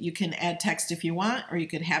 Like, you can add text if you want, or you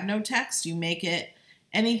could have no text. You make it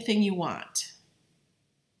anything you want.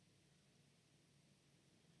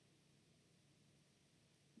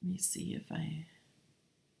 Let me see if I...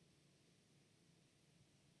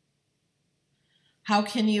 How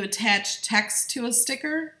can you attach text to a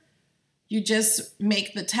sticker? You just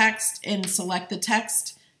make the text and select the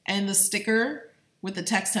text and the sticker with the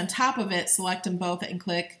text on top of it. Select them both and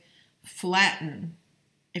click flatten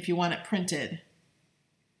if you want it printed.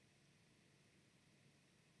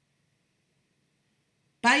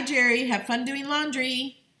 Bye, Jerry. Have fun doing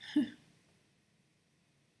laundry.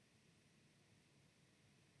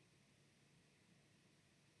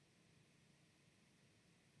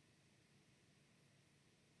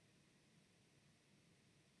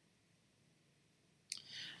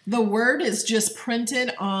 The word is just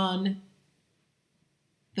printed on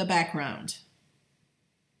the background.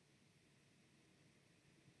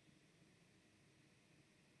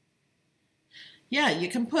 Yeah, you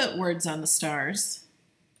can put words on the stars.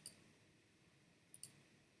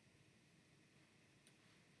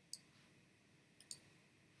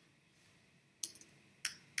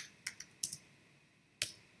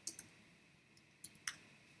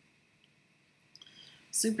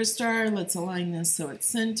 Superstar, let's align this so it's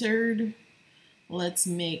centered. Let's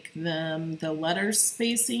make them the letter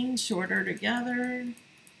spacing shorter together.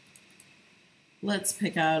 Let's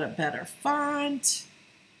pick out a better font.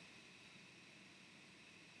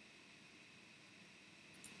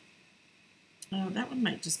 Oh, that one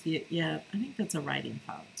might just be, yeah, I think that's a writing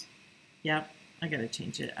font. Yep, I gotta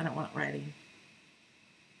change it. I don't want writing.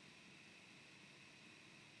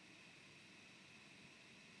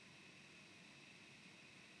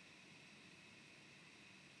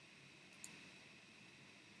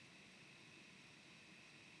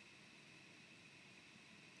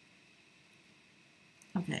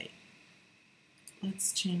 Okay,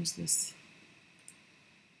 let's change this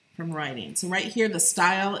from writing. So right here, the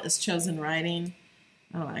style is chosen writing.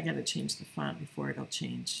 Oh, I got to change the font before it'll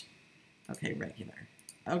change. Okay, regular.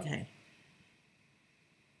 Okay.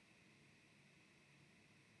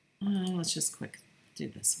 Let's just quick do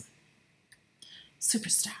this one.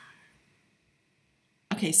 Superstar.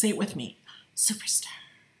 Okay, say it with me. Superstar.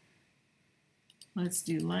 Let's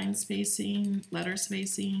do line spacing, letter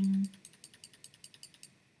spacing,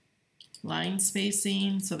 line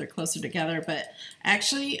spacing, so they're closer together. But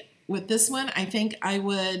actually, with this one, I think I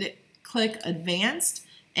would click Advanced,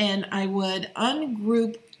 and I would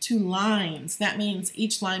ungroup to lines. That means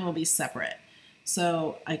each line will be separate.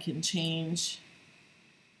 So I can change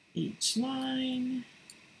each line.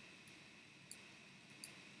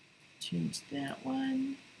 Change that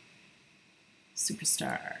one.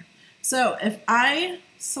 Superstar. So if I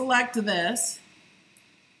select this,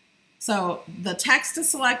 so the text is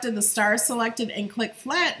selected, the star is selected, and click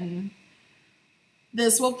flatten,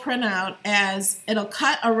 this will print out as, it'll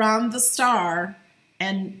cut around the star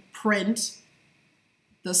and print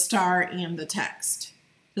the star and the text.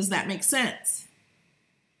 Does that make sense?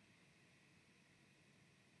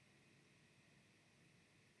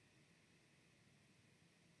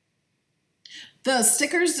 The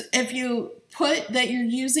stickers, if you put that you're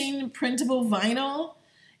using printable vinyl,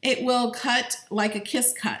 it will cut like a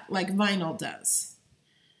kiss cut, like vinyl does.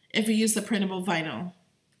 If you use the printable vinyl,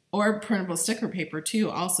 or printable sticker paper too,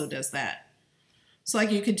 also does that. So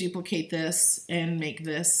like you could duplicate this and make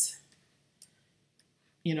this,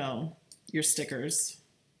 you know, your stickers.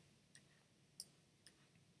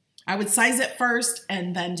 I would size it first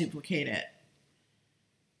and then duplicate it.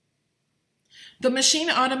 The machine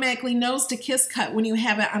automatically knows to kiss cut when you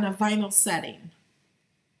have it on a vinyl setting.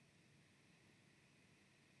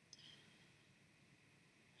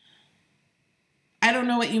 I don't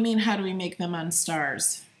know what you mean, how do we make them on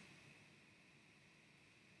stars?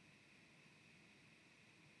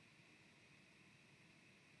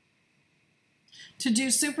 To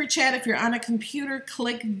do Super Chat, if you're on a computer,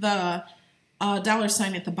 click the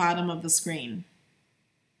 $sign at the bottom of the screen.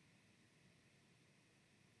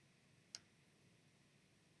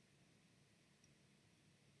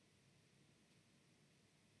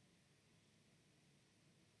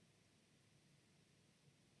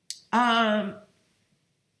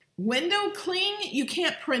 Window cling, you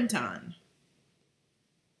can't print on,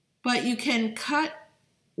 but you can cut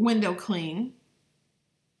window cling.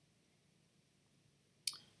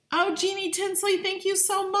 Oh, Jeannie Tinsley, thank you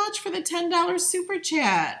so much for the $10 super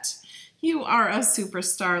chat. You are a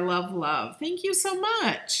superstar, love, love. Thank you so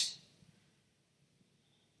much.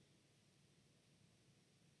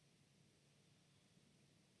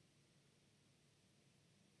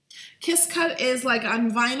 Kiss cut is like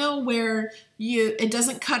on vinyl where it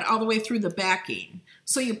doesn't cut all the way through the backing.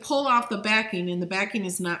 So you pull off the backing and the backing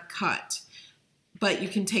is not cut, but you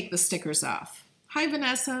can take the stickers off. Hi,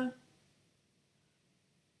 Vanessa.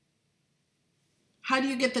 How do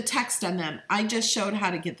you get the text on them? I just showed how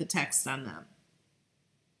to get the text on them.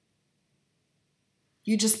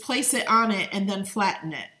 You just place it on it and then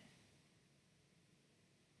flatten it.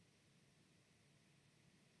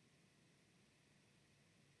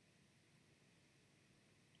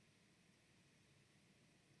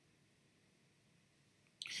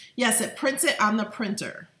 Yes, it prints it on the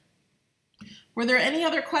printer. Were there any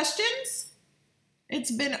other questions?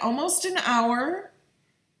 It's been almost an hour.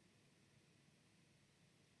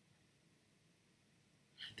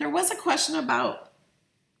 There was a question about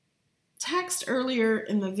text earlier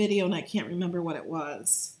in the video and I can't remember what it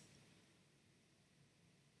was.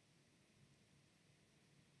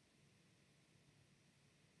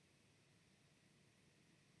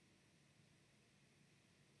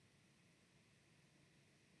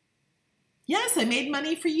 Yes, I made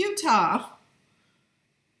money for Utah.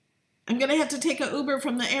 I'm going to have to take an Uber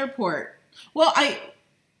from the airport. Well,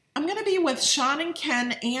 I'm going to be with Sean and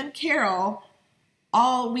Ken and Carol.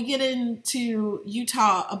 We get into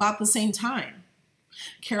Utah about the same time.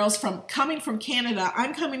 Carol's coming from Canada.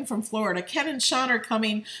 I'm coming from Florida. Ken and Sean are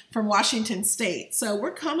coming from Washington State. So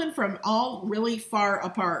we're coming from all really far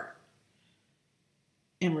apart.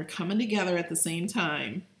 And we're coming together at the same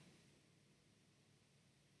time.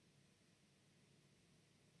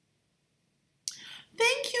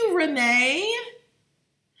 Thank you, Renee.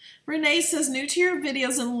 Renee says, new to your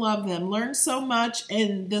videos and love them. Learned so much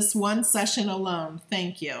in this one session alone.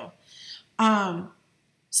 Thank you.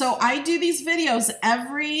 So I do these videos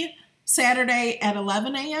every Saturday at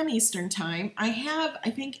 11 a.m. Eastern Time. I have, I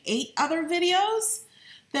think, 8 other videos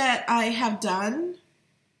that I have done.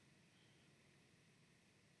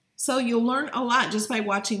 So you'll learn a lot just by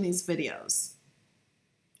watching these videos.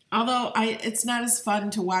 Although it's not as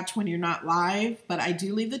fun to watch when you're not live, but I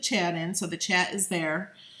do leave the chat in, so the chat is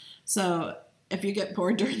there. So if you get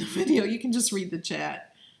bored during the video, you can just read the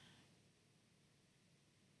chat.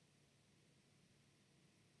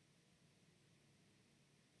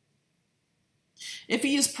 If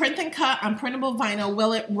you use print and cut on printable vinyl,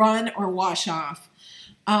 will it run or wash off?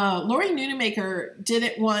 Lori Nunemaker did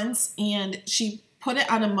it once, and she put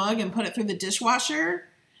it on a mug and put it through the dishwasher.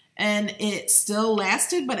 And it still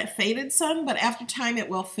lasted, but it faded some, but after time it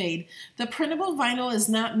will fade. The printable vinyl is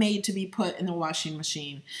not made to be put in the washing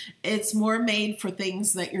machine. It's more made for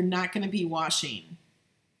things that you're not going to be washing.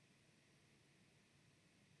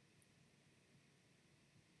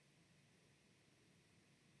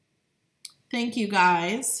 Thank you,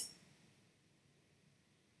 guys.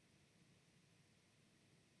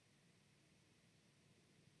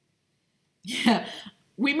 Yeah,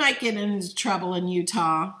 we might get into trouble in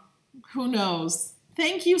Utah. Who knows?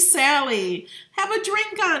 Thank you, Sally. Have a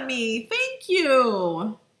drink on me. Thank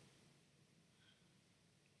you.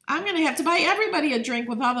 I'm going to have to buy everybody a drink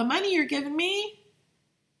with all the money you're giving me.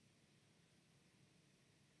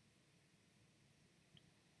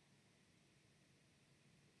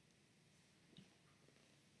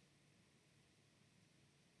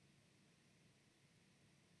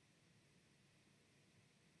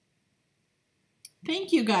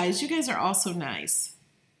 Thank you, guys. You guys are all so nice.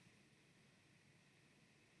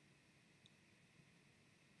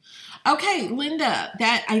 Okay, Linda,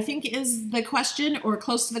 that I think is the question or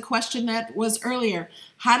close to the question that was earlier.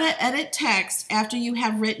 How to edit text after you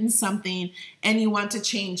have written something and you want to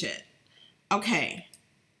change it. Okay,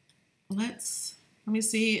 let me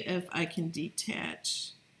see if I can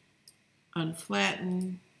detach,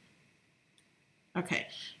 unflatten. Okay,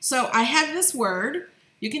 so I have this word.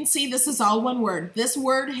 You can see this is all one word. This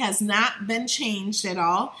word has not been changed at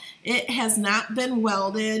all. It has not been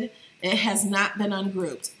welded. It has not been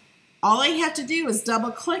ungrouped. All I have to do is double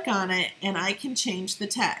click on it and I can change the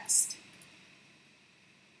text.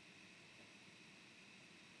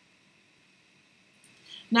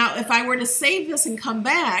 Now, if I were to save this and come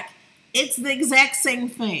back, it's the exact same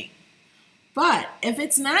thing. But if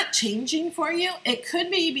it's not changing for you, it could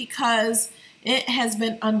be because it has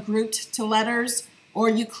been ungrouped to letters, or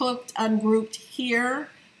you clicked ungrouped here,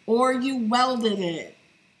 or you welded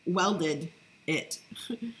it.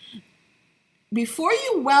 Before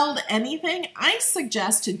you weld anything, I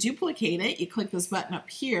suggest to duplicate it. You click this button up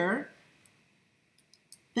here.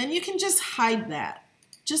 Then you can just hide that.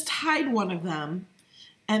 Just hide one of them.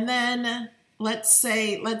 And then let's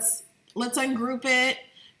say, let's ungroup it.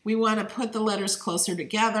 We want to put the letters closer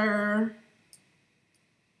together.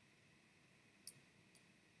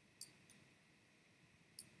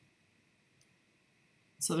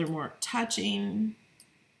 so they're more touching.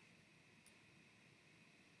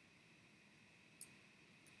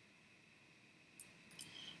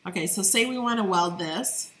 Okay, so say we want to weld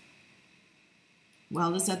this.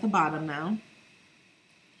 Weld is at the bottom now.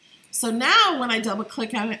 So now when I double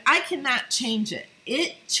click on it, I cannot change it.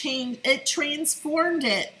 It transformed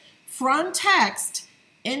it from text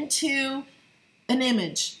into an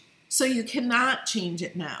image. So you cannot change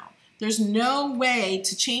it now. There's no way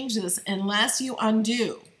to change this unless you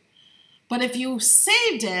undo. But if you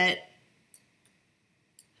saved it,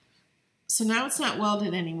 so now it's not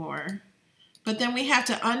welded anymore. But then we have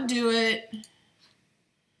to undo it.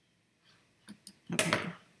 Okay,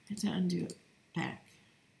 I have to undo it back.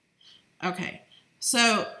 Okay,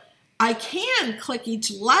 so I can click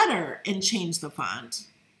each letter and change the font.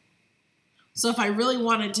 So if I really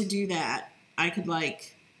wanted to do that, I could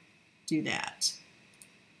like do that.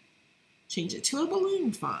 Change it to a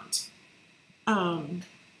balloon font.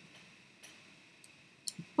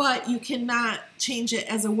 But you cannot change it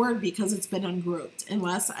as a word because it's been ungrouped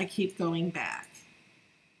unless I keep going back.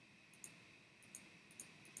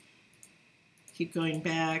 Keep going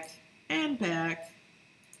back and back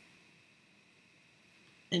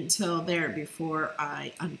until there before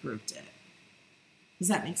I ungrouped it. Does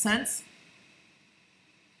that make sense?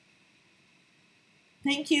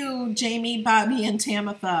 Thank you, Jamie, Bobby, and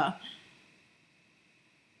Tamitha.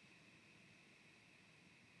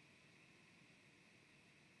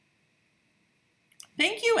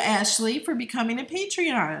 Thank you, Ashley, for becoming a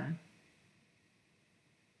Patreon.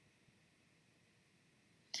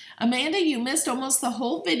 Amanda, you missed almost the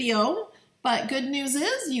whole video, but good news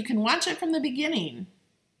is you can watch it from the beginning.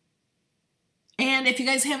 And if you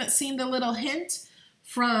guys haven't seen the little hint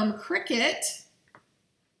from Cricut,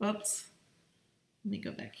 whoops, let me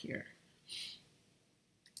go back here.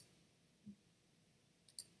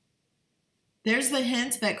 There's the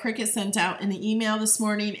hint that Cricut sent out in the email this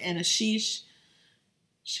morning, and Ashish,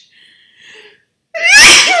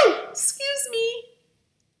 excuse me,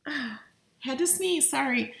 had to sneeze,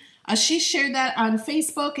 sorry. She shared that on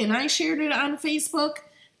Facebook and I shared it on Facebook.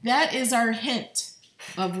 That is our hint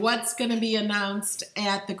of what's going to be announced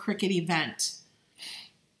at the Cricut event.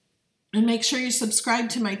 And make sure you subscribe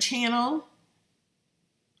to my channel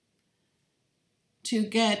to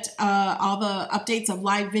get all the updates of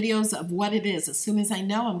live videos of what it is. As soon as I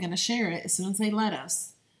know, I'm going to share it as soon as they let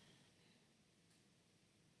us.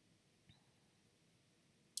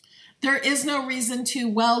 There is no reason to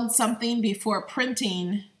weld something before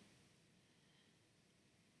printing.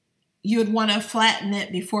 You would want to flatten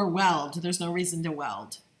it before weld. There's no reason to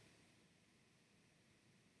weld.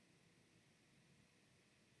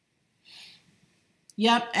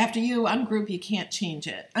 Yep, after you ungroup, you can't change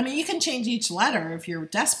it. I mean, you can change each letter if you're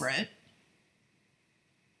desperate.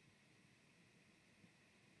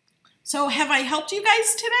 So have I helped you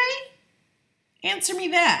guys today? Answer me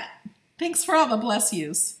that. Thanks for all the bless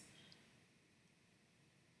yous.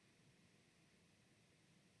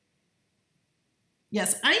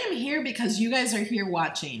 Yes, I am here because you guys are here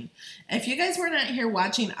watching. If you guys were not here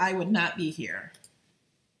watching, I would not be here.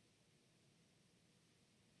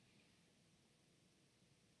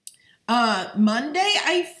 Monday,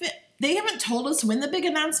 they haven't told us when the big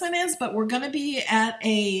announcement is, but we're going to be at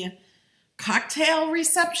a cocktail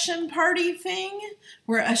reception party thing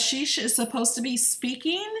where Ashish is supposed to be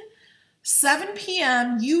speaking. 7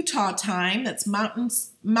 p.m. Utah time, that's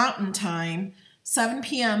mountain time, 7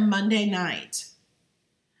 p.m. Monday night.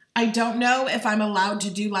 I don't know if I'm allowed to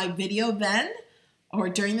do live video then or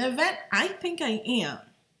during the event. I think I am.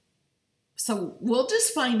 So we'll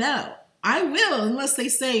just find out. I will, unless they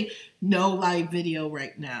say no live video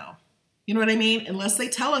right now. You know what I mean? Unless they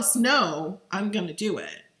tell us no, I'm going to do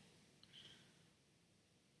it.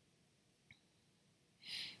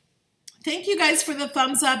 Thank you guys for the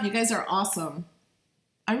thumbs up. You guys are awesome.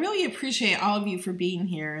 I really appreciate all of you for being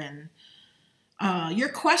here, and your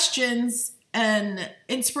questions and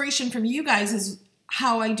inspiration from you guys is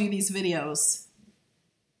how I do these videos.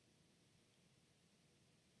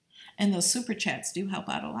 And those super chats do help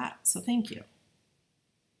out a lot, so thank you.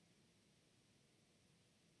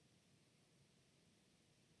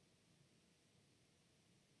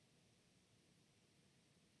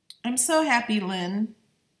 I'm so happy, Lynn.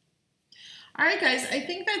 All right, guys, I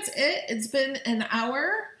think that's it. It's been an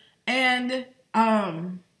hour, and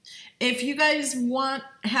if you guys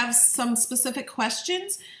have some specific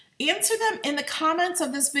questions, answer them in the comments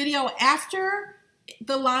of this video after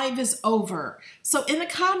the live is over. So in the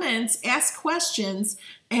comments, ask questions,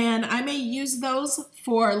 and I may use those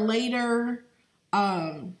for later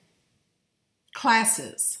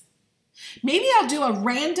classes. Maybe I'll do a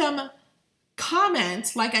random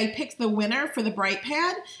comment, like I picked the winner for the Bright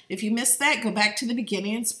pad. If you missed that, go back to the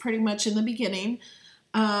beginning. It's pretty much in the beginning.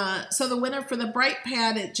 So the winner for the Bright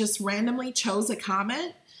pad, it just randomly chose a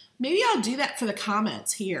comment. Maybe I'll do that for the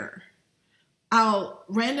comments here. I'll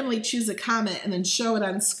randomly choose a comment and then show it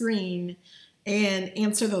on screen and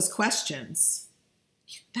answer those questions.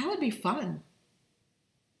 That would be fun.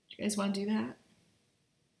 Do you guys want to do that?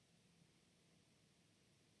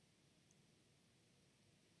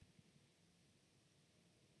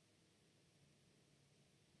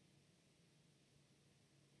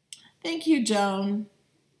 Thank you, Joan.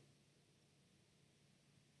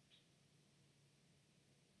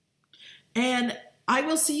 And I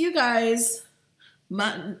will see you guys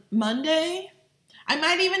Monday. I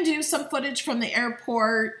might even do some footage from the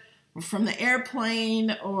airport or from the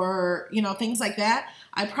airplane or, you know, things like that.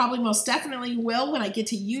 I probably most definitely will when I get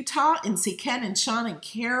to Utah and see Ken and Sean and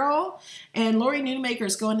Carol. And Lori Newmaker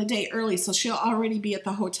is going a day early, so she'll already be at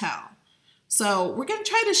the hotel. So we're going to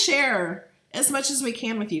try to share as much as we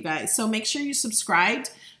can with you guys. So make sure you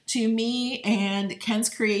subscribed to me and Ken's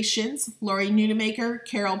Creations, Lori Newmaker,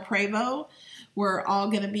 Carol Prevo. We're all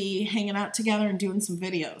going to be hanging out together and doing some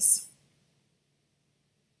videos.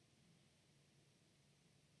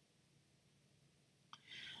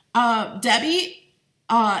 Debbie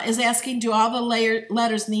is asking, do all the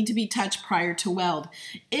letters need to be touched prior to weld?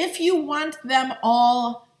 If you want them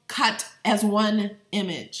all cut as one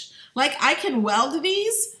image. Like I can weld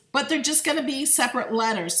these, but they're just going to be separate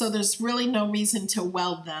letters, so there's really no reason to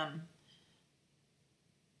weld them.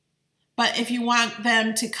 But if you want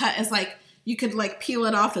them to cut as like, you could like peel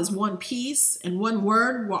it off as one piece and one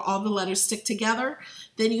word where all the letters stick together,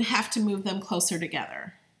 then you have to move them closer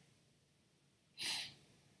together.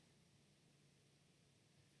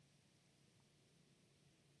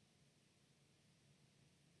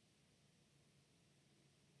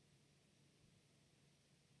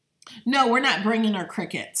 No, we're not bringing our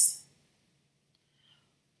Cricuts.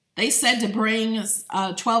 They said to bring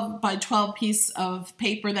a 12 by 12 piece of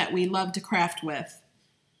paper that we love to craft with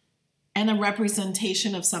and a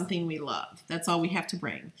representation of something we love. That's all we have to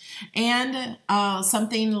bring. And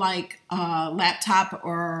something like a laptop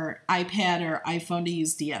or iPad or iPhone to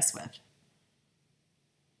use DS with.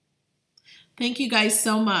 Thank you guys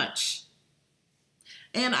so much.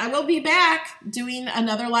 And I will be back doing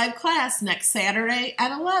another live class next Saturday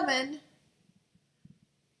at 11.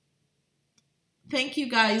 Thank you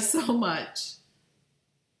guys so much.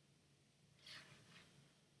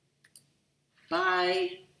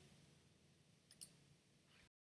 Bye.